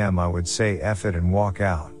 2 a.m. I would say F it and walk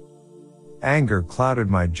out. Anger clouded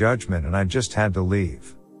my judgment and I just had to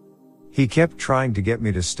leave. He kept trying to get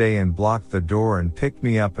me to stay and blocked the door and picked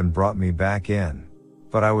me up and brought me back in,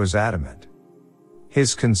 but I was adamant.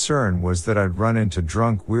 His concern was that I'd run into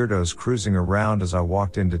drunk weirdos cruising around as I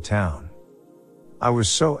walked into town. I was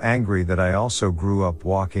so angry that I also grew up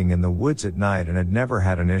walking in the woods at night and had never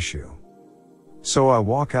had an issue. So I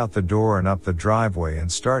walk out the door and up the driveway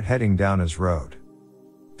and start heading down his road.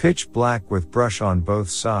 Pitch black with brush on both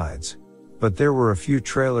sides, but there were a few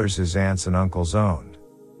trailers his aunts and uncles owned.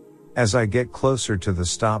 As I get closer to the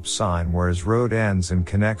stop sign where his road ends and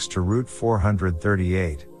connects to Route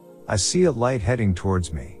 438, I see a light heading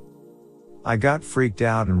towards me. I got freaked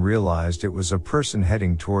out and realized it was a person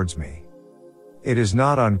heading towards me. It is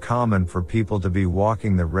not uncommon for people to be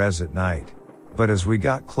walking the res at night, but as we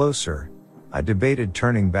got closer, I debated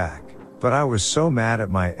turning back, but I was so mad at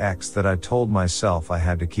my ex that I told myself I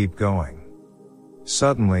had to keep going.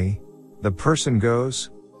 Suddenly, the person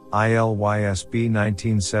goes, ILYSB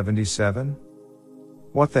 1977?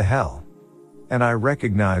 What the hell? And I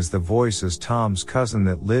recognize the voice as Tom's cousin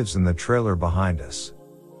that lives in the trailer behind us.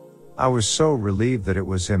 I was so relieved that it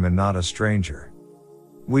was him and not a stranger.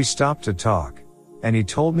 We stopped to talk, and he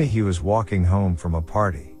told me he was walking home from a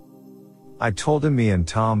party. I told him me and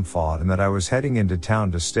Tom fought and that I was heading into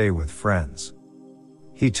town to stay with friends.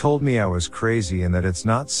 He told me I was crazy and that it's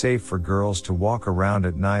not safe for girls to walk around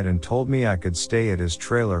at night and told me I could stay at his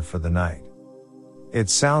trailer for the night. It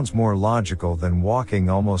sounds more logical than walking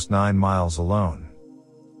almost 9 miles alone.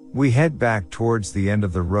 We head back towards the end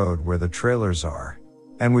of the road where the trailers are,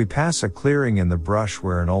 and we pass a clearing in the brush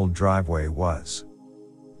where an old driveway was.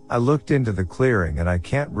 I looked into the clearing and I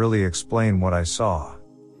can't really explain what I saw.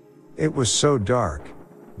 It was so dark,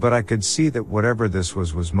 but I could see that whatever this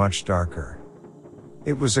was much darker.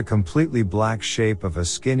 It was a completely black shape of a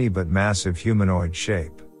skinny but massive humanoid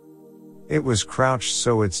shape. It was crouched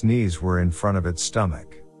so its knees were in front of its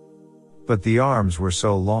stomach. But the arms were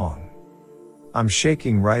so long. I'm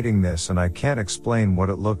shaking writing this and I can't explain what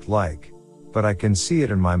it looked like, but I can see it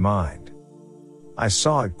in my mind. I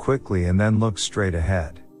saw it quickly and then looked straight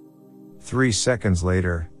ahead. 3 seconds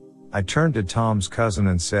later, I turned to Tom's cousin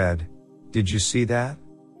and said, "Did you see that?"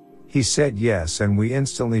 He said yes, and we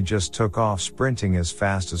instantly just took off sprinting as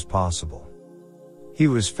fast as possible. He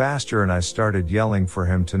was faster and I started yelling for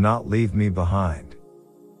him to not leave me behind.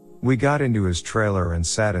 We got into his trailer and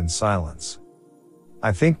sat in silence.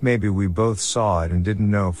 I think maybe we both saw it and didn't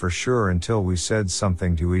know for sure until we said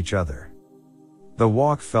something to each other. The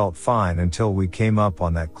walk felt fine until we came up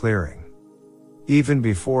on that clearing. Even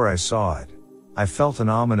before I saw it, I felt an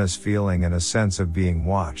ominous feeling and a sense of being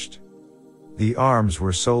watched. The arms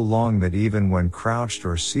were so long that even when crouched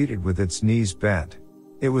or seated with its knees bent,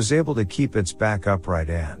 it was able to keep its back upright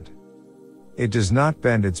and it does not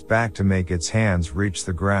bend its back to make its hands reach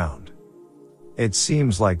the ground. It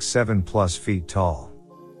seems like 7+ feet tall.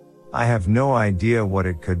 I have no idea what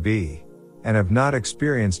it could be, and have not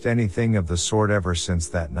experienced anything of the sort ever since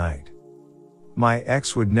that night. My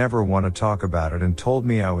ex would never want to talk about it and told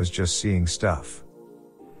me I was just seeing stuff.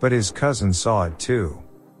 But his cousin saw it too.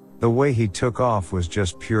 The way he took off was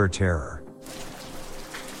just pure terror.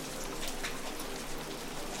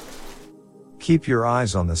 Keep your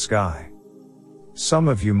eyes on the sky. Some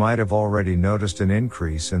of you might have already noticed an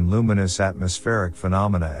increase in luminous atmospheric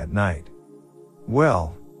phenomena at night.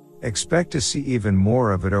 Well, expect to see even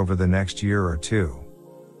more of it over the next year or two.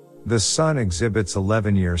 The sun exhibits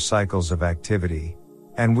 11-year cycles of activity,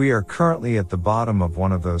 and we are currently at the bottom of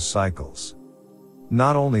one of those cycles.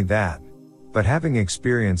 Not only that, but having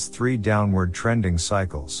experienced 3 downward trending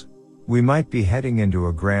cycles, we might be heading into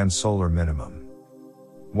a grand solar minimum.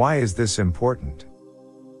 Why is this important?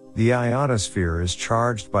 The ionosphere is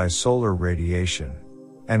charged by solar radiation,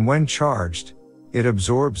 and when charged, it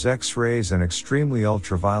absorbs X-rays and extremely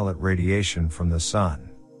ultraviolet radiation from the sun.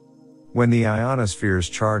 When the ionosphere's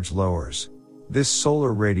charge lowers, this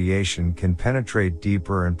solar radiation can penetrate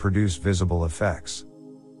deeper and produce visible effects.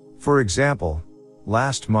 For example,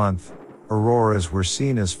 last month, auroras were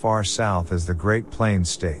seen as far south as the Great Plains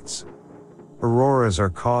states. Auroras are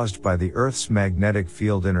caused by the Earth's magnetic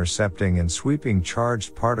field intercepting and sweeping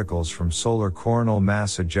charged particles from solar coronal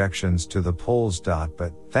mass ejections to the poles.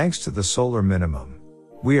 But thanks to the solar minimum,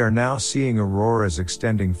 we are now seeing auroras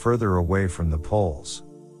extending further away from the poles.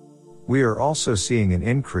 We are also seeing an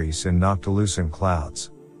increase in noctilucent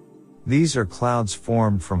clouds. These are clouds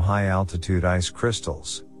formed from high-altitude ice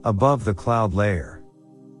crystals above the cloud layer.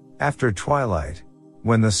 After twilight,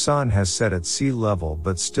 when the sun has set at sea level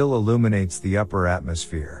but still illuminates the upper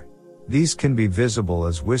atmosphere, these can be visible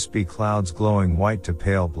as wispy clouds glowing white to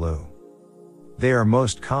pale blue. They are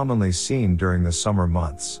most commonly seen during the summer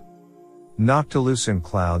months. Noctilucent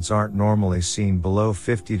clouds aren't normally seen below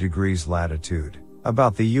 50 degrees latitude,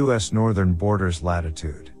 about the U.S. northern border's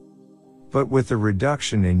latitude. But with the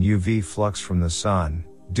reduction in UV flux from the sun,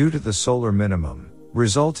 due to the solar minimum,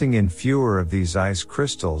 resulting in fewer of these ice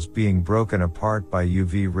crystals being broken apart by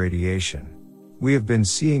UV radiation, we have been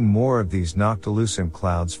seeing more of these noctilucent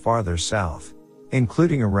clouds farther south,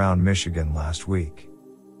 including around Michigan last week.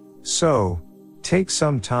 So, take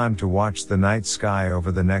some time to watch the night sky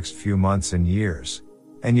over the next few months and years,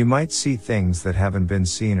 and you might see things that haven't been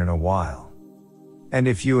seen in a while. And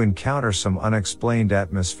if you encounter some unexplained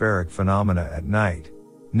atmospheric phenomena at night,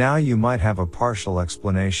 now you might have a partial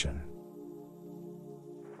explanation.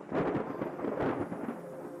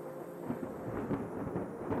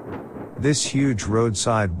 This huge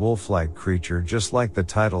roadside wolf-like creature, just like the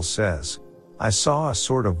title says, I saw a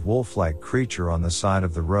sort of wolf-like creature on the side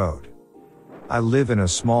of the road. I live in a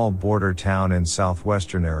small border town in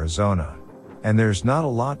southwestern Arizona, and there's not a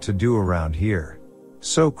lot to do around here,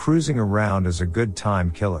 so cruising around is a good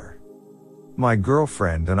time killer. My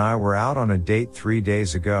girlfriend and I were out on a date 3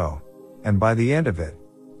 days ago, and by the end of it,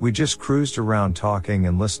 we just cruised around talking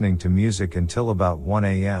and listening to music until about 1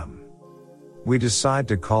 a.m. We decide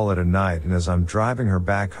to call it a night, and as I'm driving her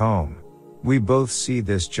back home, we both see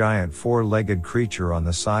this giant 4-legged creature on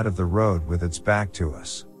the side of the road with its back to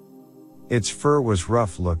us. Its fur was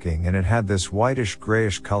rough looking and it had this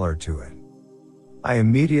whitish-grayish color to it. I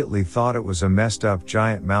immediately thought it was a messed up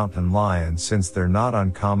giant mountain lion, since they're not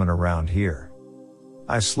uncommon around here.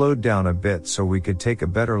 I slowed down a bit so we could take a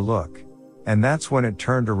better look, and that's when it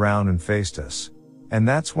turned around and faced us. And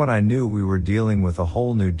that's when I knew we were dealing with a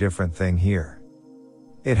whole new different thing here.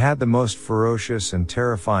 It had the most ferocious and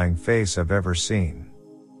terrifying face I've ever seen.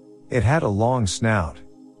 It had a long snout,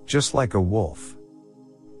 just like a wolf.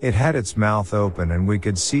 It had its mouth open and we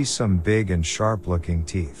could see some big and sharp looking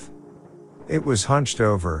teeth. It was hunched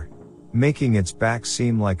over, making its back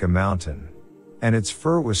seem like a mountain, and its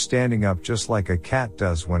fur was standing up just like a cat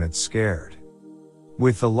does when it's scared.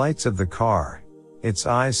 With the lights of the car, its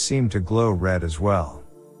eyes seemed to glow red as well.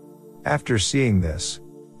 After seeing this,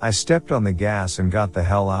 I stepped on the gas and got the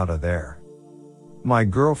hell out of there. My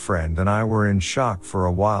girlfriend and I were in shock for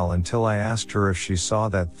a while until I asked her if she saw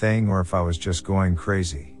that thing or if I was just going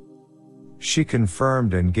crazy. She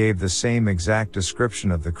confirmed and gave the same exact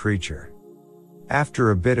description of the creature.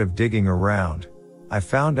 After a bit of digging around, I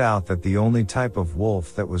found out that the only type of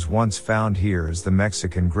wolf that was once found here is the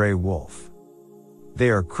Mexican gray wolf. They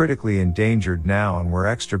are critically endangered now and were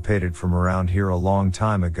extirpated from around here a long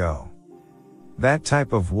time ago. That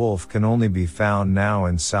type of wolf can only be found now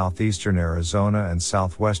in southeastern Arizona and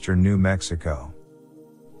southwestern New Mexico.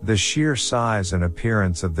 The sheer size and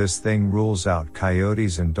appearance of this thing rules out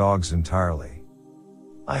coyotes and dogs entirely.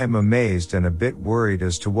 I am amazed and a bit worried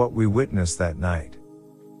as to what we witnessed that night.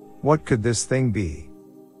 What could this thing be?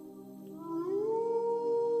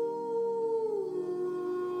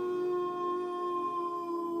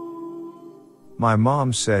 My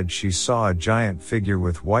mom said she saw a giant figure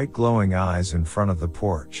with white glowing eyes in front of the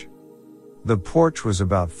porch. The porch was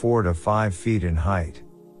about 4 to 5 feet in height,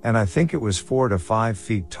 and I think it was 4 to 5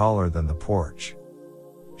 feet taller than the porch.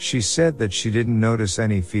 She said that she didn't notice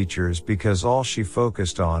any features because all she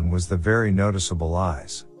focused on was the very noticeable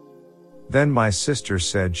eyes. Then my sister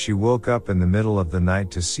said she woke up in the middle of the night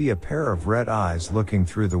to see a pair of red eyes looking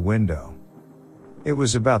through the window. It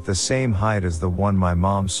was about the same height as the one my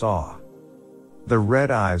mom saw. The red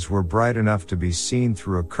eyes were bright enough to be seen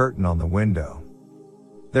through a curtain on the window.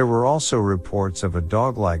 There were also reports of a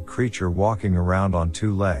dog-like creature walking around on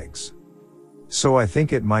 2 legs. So I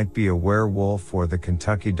think it might be a werewolf or the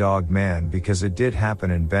Kentucky Dog Man because it did happen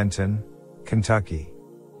in Benton, Kentucky.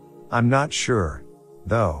 I'm not sure,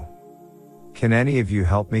 though. Can any of you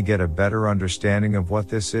help me get a better understanding of what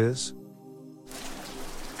this is?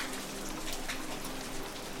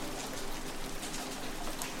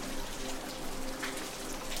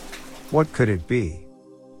 What could it be?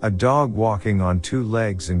 A dog walking on 2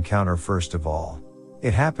 legs encounter. First of all,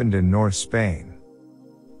 it happened in North Spain.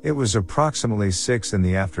 It was approximately 6 in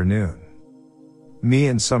the afternoon. Me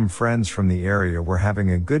and some friends from the area were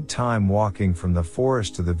having a good time walking from the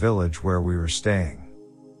forest to the village where we were staying.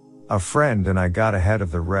 A friend and I got ahead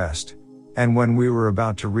of the rest, and when we were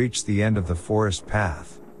about to reach the end of the forest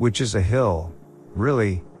path, which is a hill,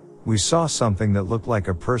 really, we saw something that looked like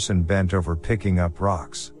a person bent over picking up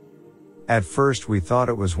rocks. At first we thought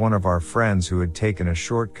it was one of our friends who had taken a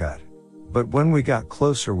shortcut, but when we got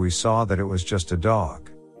closer we saw that it was just a dog.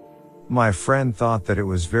 My friend thought that it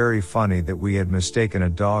was very funny that we had mistaken a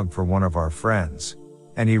dog for one of our friends,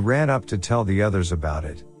 and he ran up to tell the others about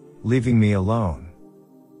it, leaving me alone.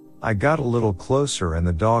 I got a little closer and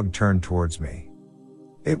the dog turned towards me.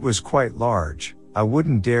 It was quite large. I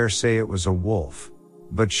wouldn't dare say it was a wolf,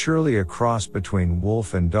 but surely a cross between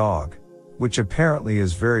wolf and dog, which apparently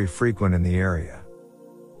is very frequent in the area.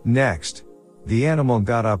 Next, the animal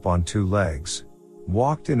got up on 2 legs,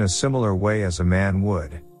 walked in a similar way as a man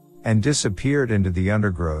would, and disappeared into the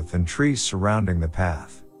undergrowth and trees surrounding the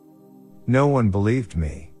path. No one believed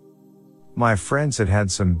me. My friends had had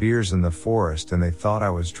some beers in the forest and they thought I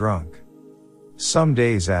was drunk. Some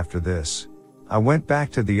days after this, I went back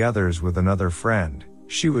to the others with another friend.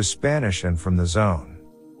 She was Spanish and from the zone.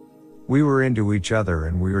 We were into each other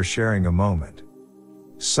and we were sharing a moment.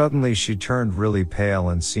 Suddenly she turned really pale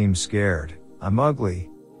and seemed scared. I'm ugly,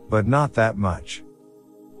 but not that much.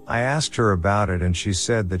 I asked her about it and she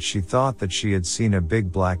said that she thought that she had seen a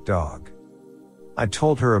big black dog. I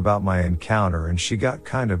told her about my encounter and she got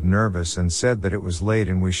kind of nervous and said that it was late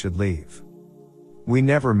and we should leave. We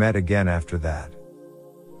never met again after that.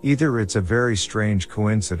 Either it's a very strange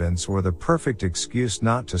coincidence or the perfect excuse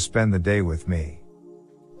not to spend the day with me.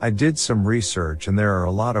 I did some research and there are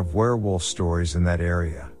a lot of werewolf stories in that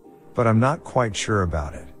area, but I'm not quite sure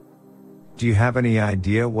about it. Do you have any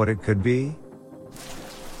idea what it could be?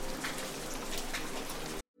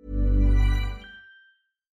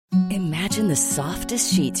 Imagine the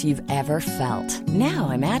softest sheets you've ever felt. Now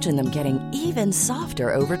imagine them getting even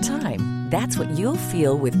softer over time. That's what you'll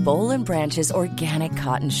feel with Boll & Branch's organic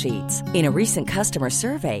cotton sheets. In a recent customer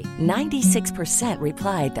survey, 96%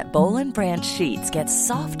 replied that Boll & Branch sheets get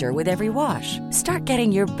softer with every wash. Start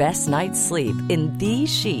getting your best night's sleep in these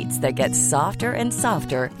sheets that get softer and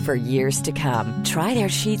softer for years to come. Try their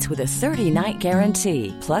sheets with a 30-night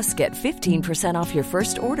guarantee. Plus, get 15% off your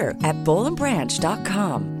first order at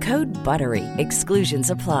bollandbranch.com. Code BUTTERY. Exclusions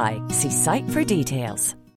apply. See site for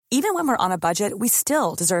details. Even when we're on a budget, we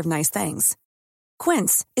still deserve nice things.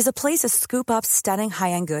 Quince is a place to scoop up stunning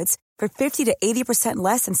high-end goods for 50 to 80%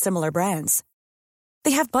 less than similar brands.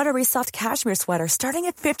 They have buttery soft cashmere sweaters starting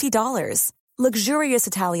at $50, luxurious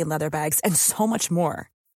Italian leather bags, and so much more.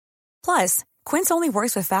 Plus, Quince only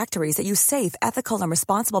works with factories that use safe, ethical, and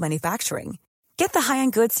responsible manufacturing. Get the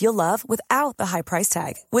high-end goods you'll love without the high price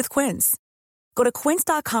tag with Quince. Go to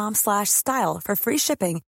quince.com/style for free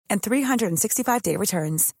shipping and 365-day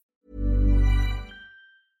returns.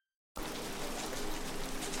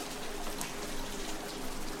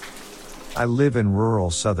 I live in rural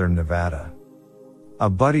southern Nevada. A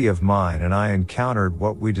buddy of mine and I encountered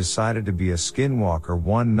what we decided to be a skinwalker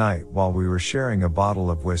one night while we were sharing a bottle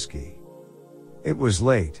of whiskey. It was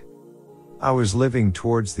late. I was living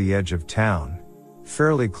towards the edge of town,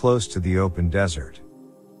 fairly close to the open desert.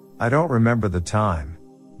 I don't remember the time,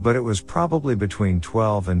 but it was probably between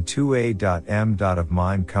 12 and 2 a.m. of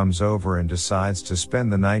mine comes over and decides to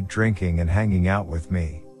spend the night drinking and hanging out with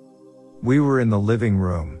me. We were in the living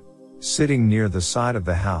room, sitting near the side of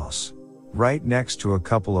the house, right next to a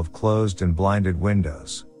couple of closed and blinded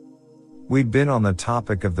windows. We'd been on the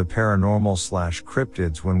topic of the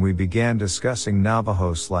paranormal/cryptids when we began discussing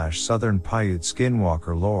Navajo/Southern Paiute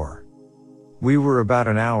skinwalker lore. We were about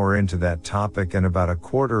an hour into that topic and about a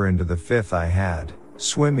quarter into the fifth I had,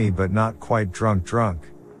 swimmy but not quite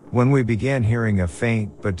drunk, when we began hearing a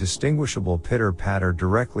faint but distinguishable pitter-patter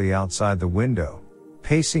directly outside the window,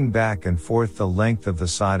 pacing back and forth the length of the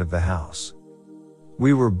side of the house.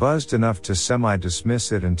 We were buzzed enough to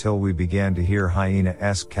semi-dismiss it until we began to hear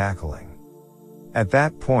hyena-esque cackling. At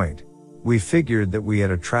that point, we figured that we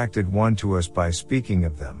had attracted one to us by speaking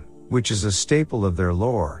of them, which is a staple of their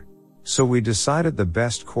lore, so we decided the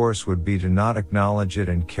best course would be to not acknowledge it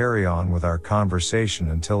and carry on with our conversation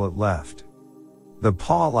until it left. The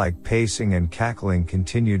paw-like pacing and cackling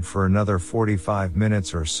continued for another 45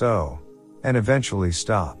 minutes or so, and eventually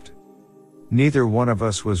stopped. Neither one of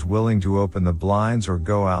us was willing to open the blinds or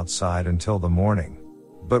go outside until the morning,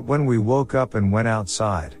 but when we woke up and went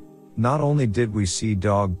outside, not only did we see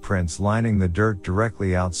dog prints lining the dirt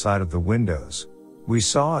directly outside of the windows, we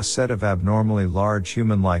saw a set of abnormally large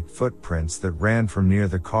human-like footprints that ran from near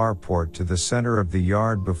the carport to the center of the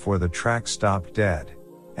yard before the track stopped dead,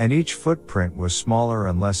 and each footprint was smaller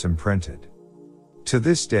and less imprinted. To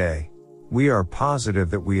this day, we are positive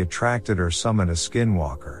that we attracted or summoned a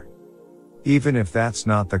skinwalker. Even if that's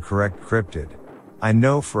not the correct cryptid, I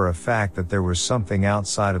know for a fact that there was something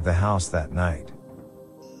outside of the house that night.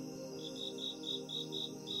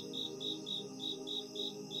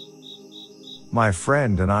 My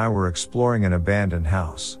friend and I were exploring an abandoned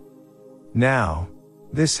house. Now,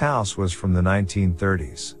 this house was from the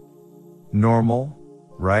 1930s. Normal,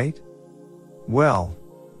 right? Well,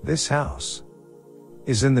 this house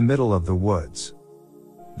is in the middle of the woods.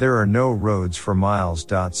 There are no roads for miles.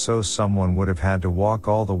 So someone would have had to walk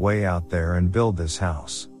all the way out there and build this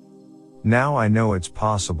house. Now I know it's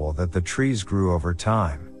possible that the trees grew over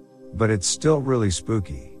time, but it's still really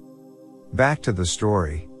spooky. Back to the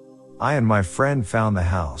story. I and my friend found the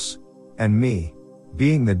house, and me,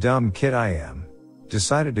 being the dumb kid I am,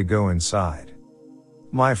 decided to go inside.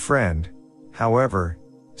 My friend, however,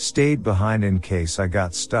 stayed behind in case I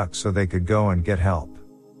got stuck so they could go and get help.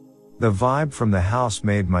 The vibe from the house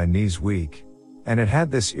made my knees weak, and it had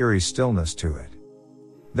this eerie stillness to it.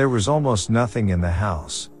 There was almost nothing in the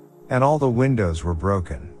house, and all the windows were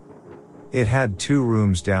broken. It had 2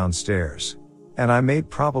 rooms downstairs, and I made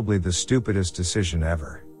probably the stupidest decision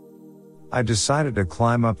ever. I decided to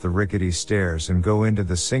climb up the rickety stairs and go into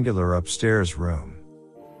the singular upstairs room.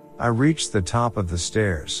 I reached the top of the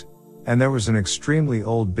stairs, and there was an extremely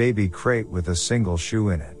old baby crate with a single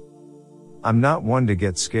shoe in it. I'm not one to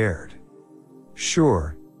get scared.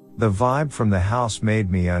 Sure, the vibe from the house made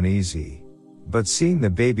me uneasy, but seeing the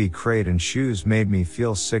baby crate and shoes made me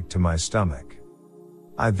feel sick to my stomach.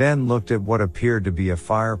 I then looked at what appeared to be a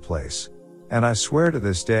fireplace, and I swear to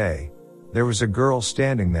this day, there was a girl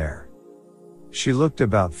standing there. She looked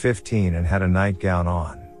about 15 and had a nightgown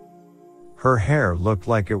on. Her hair looked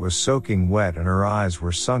like it was soaking wet and her eyes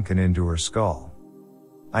were sunken into her skull.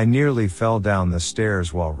 I nearly fell down the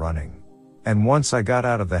stairs while running, and once I got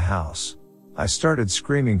out of the house, I started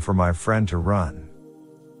screaming for my friend to run.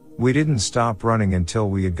 We didn't stop running until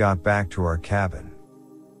we had got back to our cabin.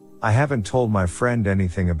 I haven't told my friend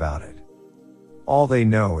anything about it. All they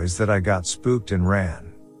know is that I got spooked and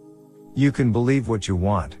ran. You can believe what you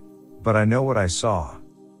want, but I know what I saw.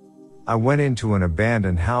 I went into an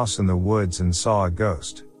abandoned house in the woods and saw a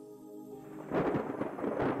ghost.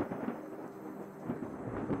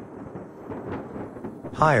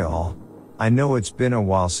 Hi all. I know it's been a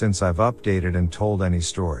while since I've updated and told any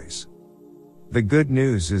stories. The good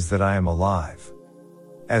news is that I am alive.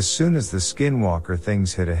 As soon as the skinwalker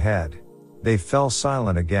things hit ahead, they fell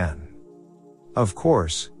silent again. Of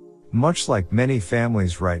course, much like many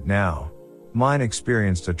families right now, mine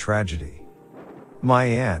experienced a tragedy. My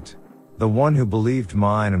aunt, the one who believed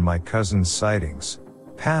mine and my cousin's sightings,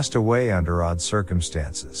 passed away under odd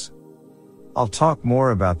circumstances. I'll talk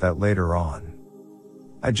more about that later on.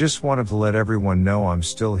 I just wanted to let everyone know I'm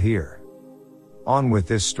still here. On with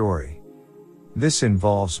this story. This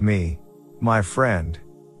involves me, my friend,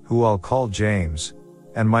 who I'll call James,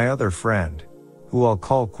 and my other friend, who I'll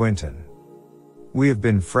call Quentin. We have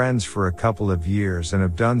been friends for a couple of years and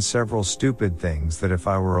have done several stupid things that if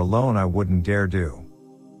I were alone I wouldn't dare do.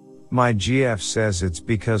 My GF says it's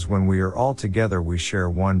because when we are all together we share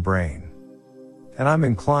one brain. And I'm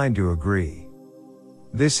inclined to agree.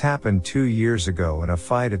 This happened 2 years ago in a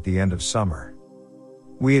fight at the end of summer.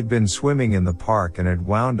 We had been swimming in the park and had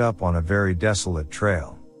wound up on a very desolate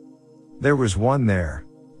trail. There was one there,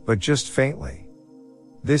 but just faintly.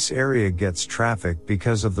 This area gets traffic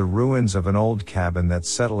because of the ruins of an old cabin that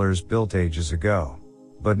settlers built ages ago.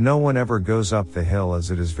 But no one ever goes up the hill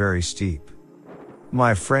as it is very steep.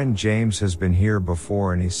 My friend James has been here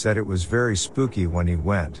before and he said it was very spooky when he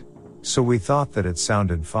went, so we thought that it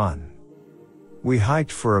sounded fun. We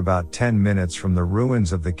hiked for about 10 minutes from the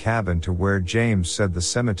ruins of the cabin to where James said the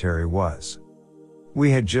cemetery was.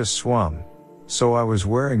 We had just swum, so I was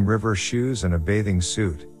wearing river shoes and a bathing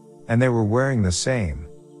suit, and they were wearing the same,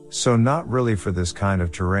 so not really for this kind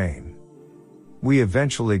of terrain. We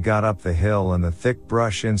eventually got up the hill and the thick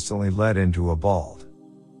brush instantly led into a bald.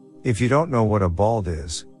 If you don't know what a bald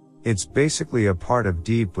is, it's basically a part of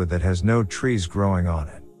deepwood that has no trees growing on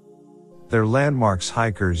it. They're landmarks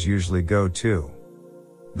hikers usually go to.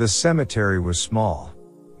 The cemetery was small,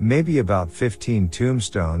 maybe about 15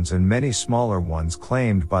 tombstones and many smaller ones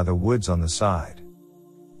claimed by the woods on the side.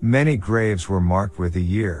 Many graves were marked with a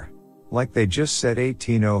year, like they just said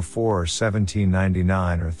 1804 or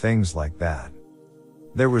 1799 or things like that.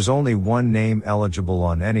 There was only one name eligible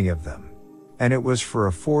on any of them, and it was for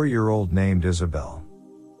a 4-year-old named Isabel.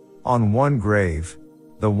 On one grave,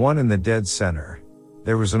 the one in the dead center,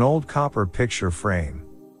 there was an old copper picture frame,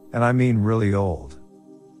 and I mean really old.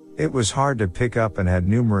 It was hard to pick up and had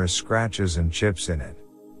numerous scratches and chips in it,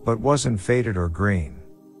 but wasn't faded or green.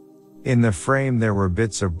 In the frame there were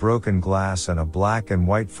bits of broken glass and a black and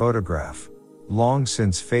white photograph, long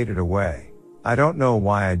since faded away. I don't know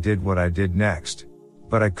why I did what I did next,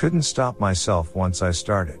 but I couldn't stop myself once I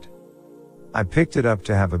started. I picked it up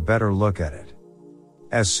to have a better look at it.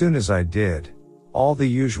 As soon as I did, all the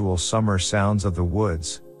usual summer sounds of the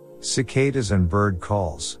woods, cicadas and bird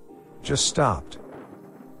calls, just stopped.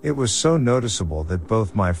 It was so noticeable that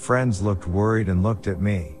both my friends looked worried and looked at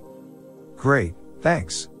me. Great,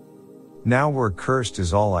 thanks. Now we're cursed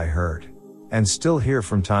is all I heard, and still hear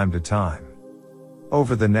from time to time.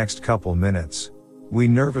 Over the next couple minutes, we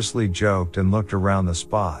nervously joked and looked around the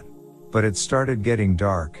spot, but it started getting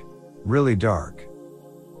dark, really dark.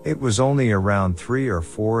 It was only around 3 or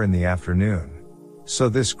 4 in the afternoon, so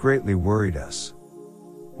this greatly worried us.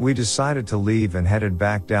 We decided to leave and headed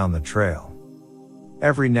back down the trail.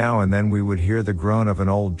 Every now and then we would hear the groan of an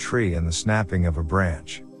old tree and the snapping of a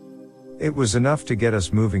branch. It was enough to get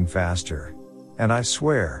us moving faster, and I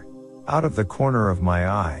swear, out of the corner of my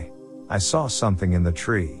eye, I saw something in the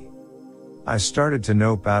tree. I started to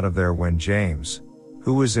nope out of there when James,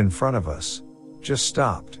 who was in front of us, just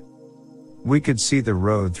stopped. We could see the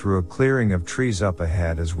road through a clearing of trees up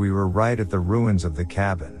ahead as we were right at the ruins of the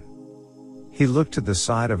cabin. He looked to the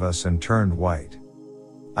side of us and turned white.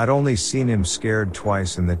 I'd only seen him scared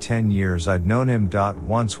twice in the 10 years I'd known him.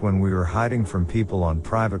 Once when we were hiding from people on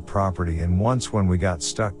private property and once when we got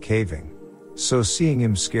stuck caving. So seeing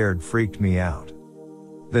him scared freaked me out.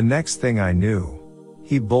 The next thing I knew,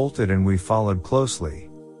 he bolted and we followed closely,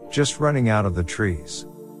 just running out of the trees.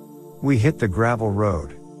 We hit the gravel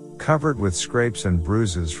road, covered with scrapes and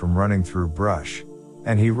bruises from running through brush,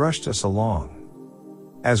 and he rushed us along.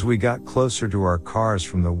 As we got closer to our cars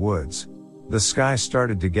from the woods, the sky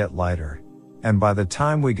started to get lighter, and by the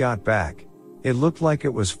time we got back, it looked like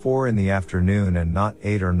it was 4 in the afternoon and not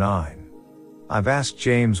 8 or 9. I've asked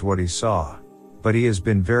James what he saw, but he has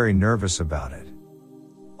been very nervous about it.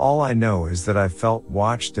 All I know is that I felt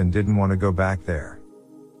watched and didn't want to go back there.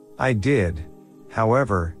 I did,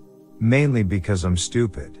 however, mainly because I'm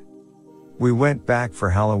stupid. We went back for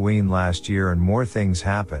Halloween last year and more things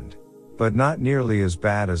happened, but not nearly as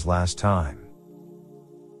bad as last time.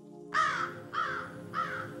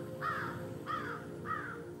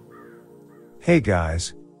 Hey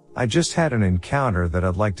guys, I just had an encounter that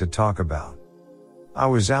I'd like to talk about. I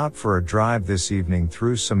was out for a drive this evening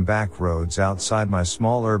through some back roads outside my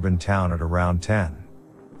small urban town at around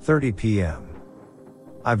 10:30 p.m.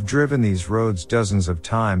 I've driven these roads dozens of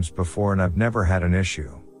times before and I've never had an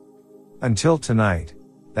issue. Until tonight,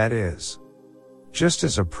 that is. Just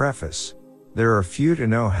as a preface, there are few to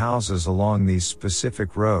no houses along these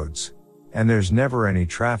specific roads, and there's never any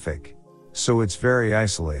traffic, so it's very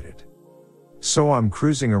isolated. So I'm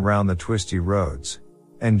cruising around the twisty roads,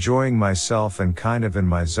 enjoying myself and kind of in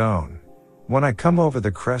my zone, when I come over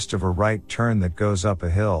the crest of a right turn that goes up a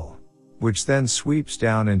hill, which then sweeps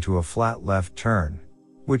down into a flat left turn,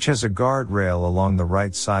 which has a guardrail along the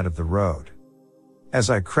right side of the road.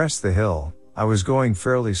 As I crest the hill, I was going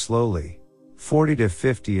fairly slowly, 40 to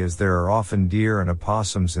 50 as there are often deer and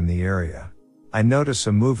opossums in the area. I notice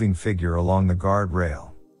a moving figure along the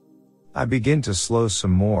guardrail. I begin to slow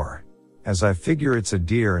some more, as I figure it's a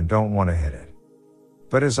deer and don't want to hit it.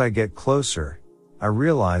 But as I get closer, I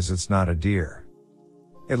realize it's not a deer.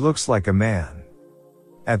 It looks like a man.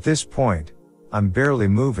 At this point, I'm barely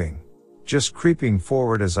moving, just creeping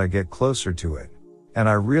forward as I get closer to it, and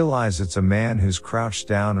I realize it's a man who's crouched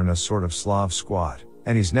down in a sort of Slav squat,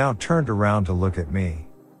 and he's now turned around to look at me.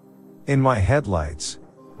 In my headlights,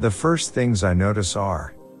 the first things I notice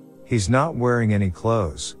are, he's not wearing any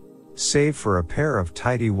clothes, save for a pair of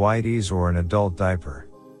tidy whities or an adult diaper.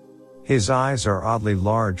 His eyes are oddly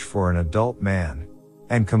large for an adult man,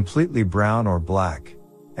 and completely brown or black,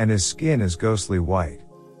 and his skin is ghostly white.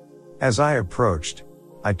 As I approached,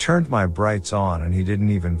 I turned my brights on and he didn't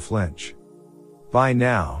even flinch. By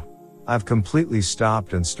now, I've completely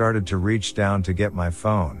stopped and started to reach down to get my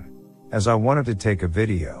phone, as I wanted to take a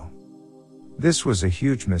video. This was a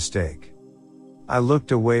huge mistake. I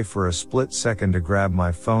looked away for a split second to grab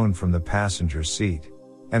my phone from the passenger seat,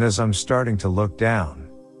 and as I'm starting to look down,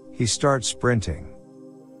 he starts sprinting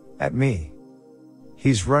at me.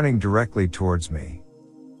 He's running directly towards me.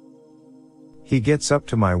 He gets up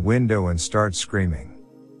to my window and starts screaming.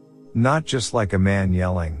 Not just like a man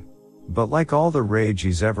yelling, but like all the rage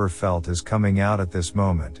he's ever felt is coming out at this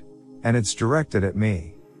moment, and it's directed at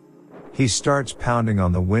me. He starts pounding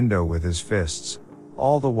on the window with his fists,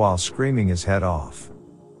 all the while screaming his head off.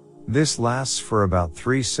 This lasts for about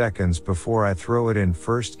 3 seconds before I throw it in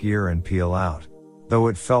first gear and peel out, though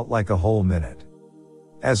it felt like a whole minute.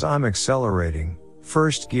 As I'm accelerating,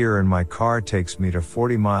 first gear and my car takes me to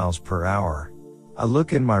 40 miles per hour. I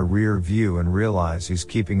look in my rear view and realize he's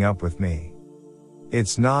keeping up with me.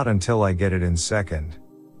 It's not until I get it in second,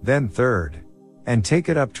 then third, and take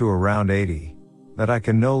it up to around 80, that I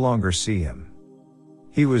can no longer see him.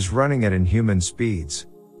 He was running at inhuman speeds,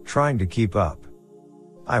 trying to keep up.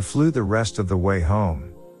 I flew the rest of the way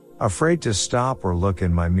home, afraid to stop or look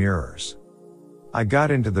in my mirrors. I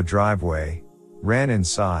got into the driveway, ran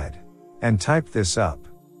inside, and typed this up.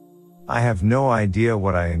 I have no idea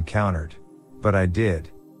what I encountered, but I did,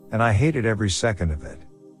 and I hated every second of it.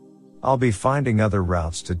 I'll be finding other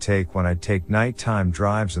routes to take when I take nighttime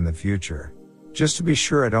drives in the future, just to be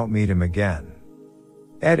sure I don't meet him again.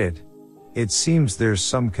 Edit. It seems there's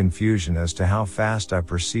some confusion as to how fast I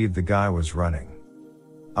perceived the guy was running.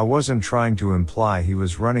 I wasn't trying to imply he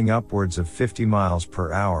was running upwards of 50 miles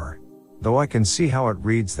per hour, though I can see how it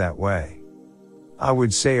reads that way. I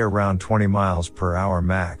would say around 20 miles per hour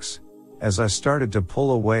max, as I started to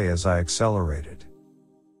pull away as I accelerated.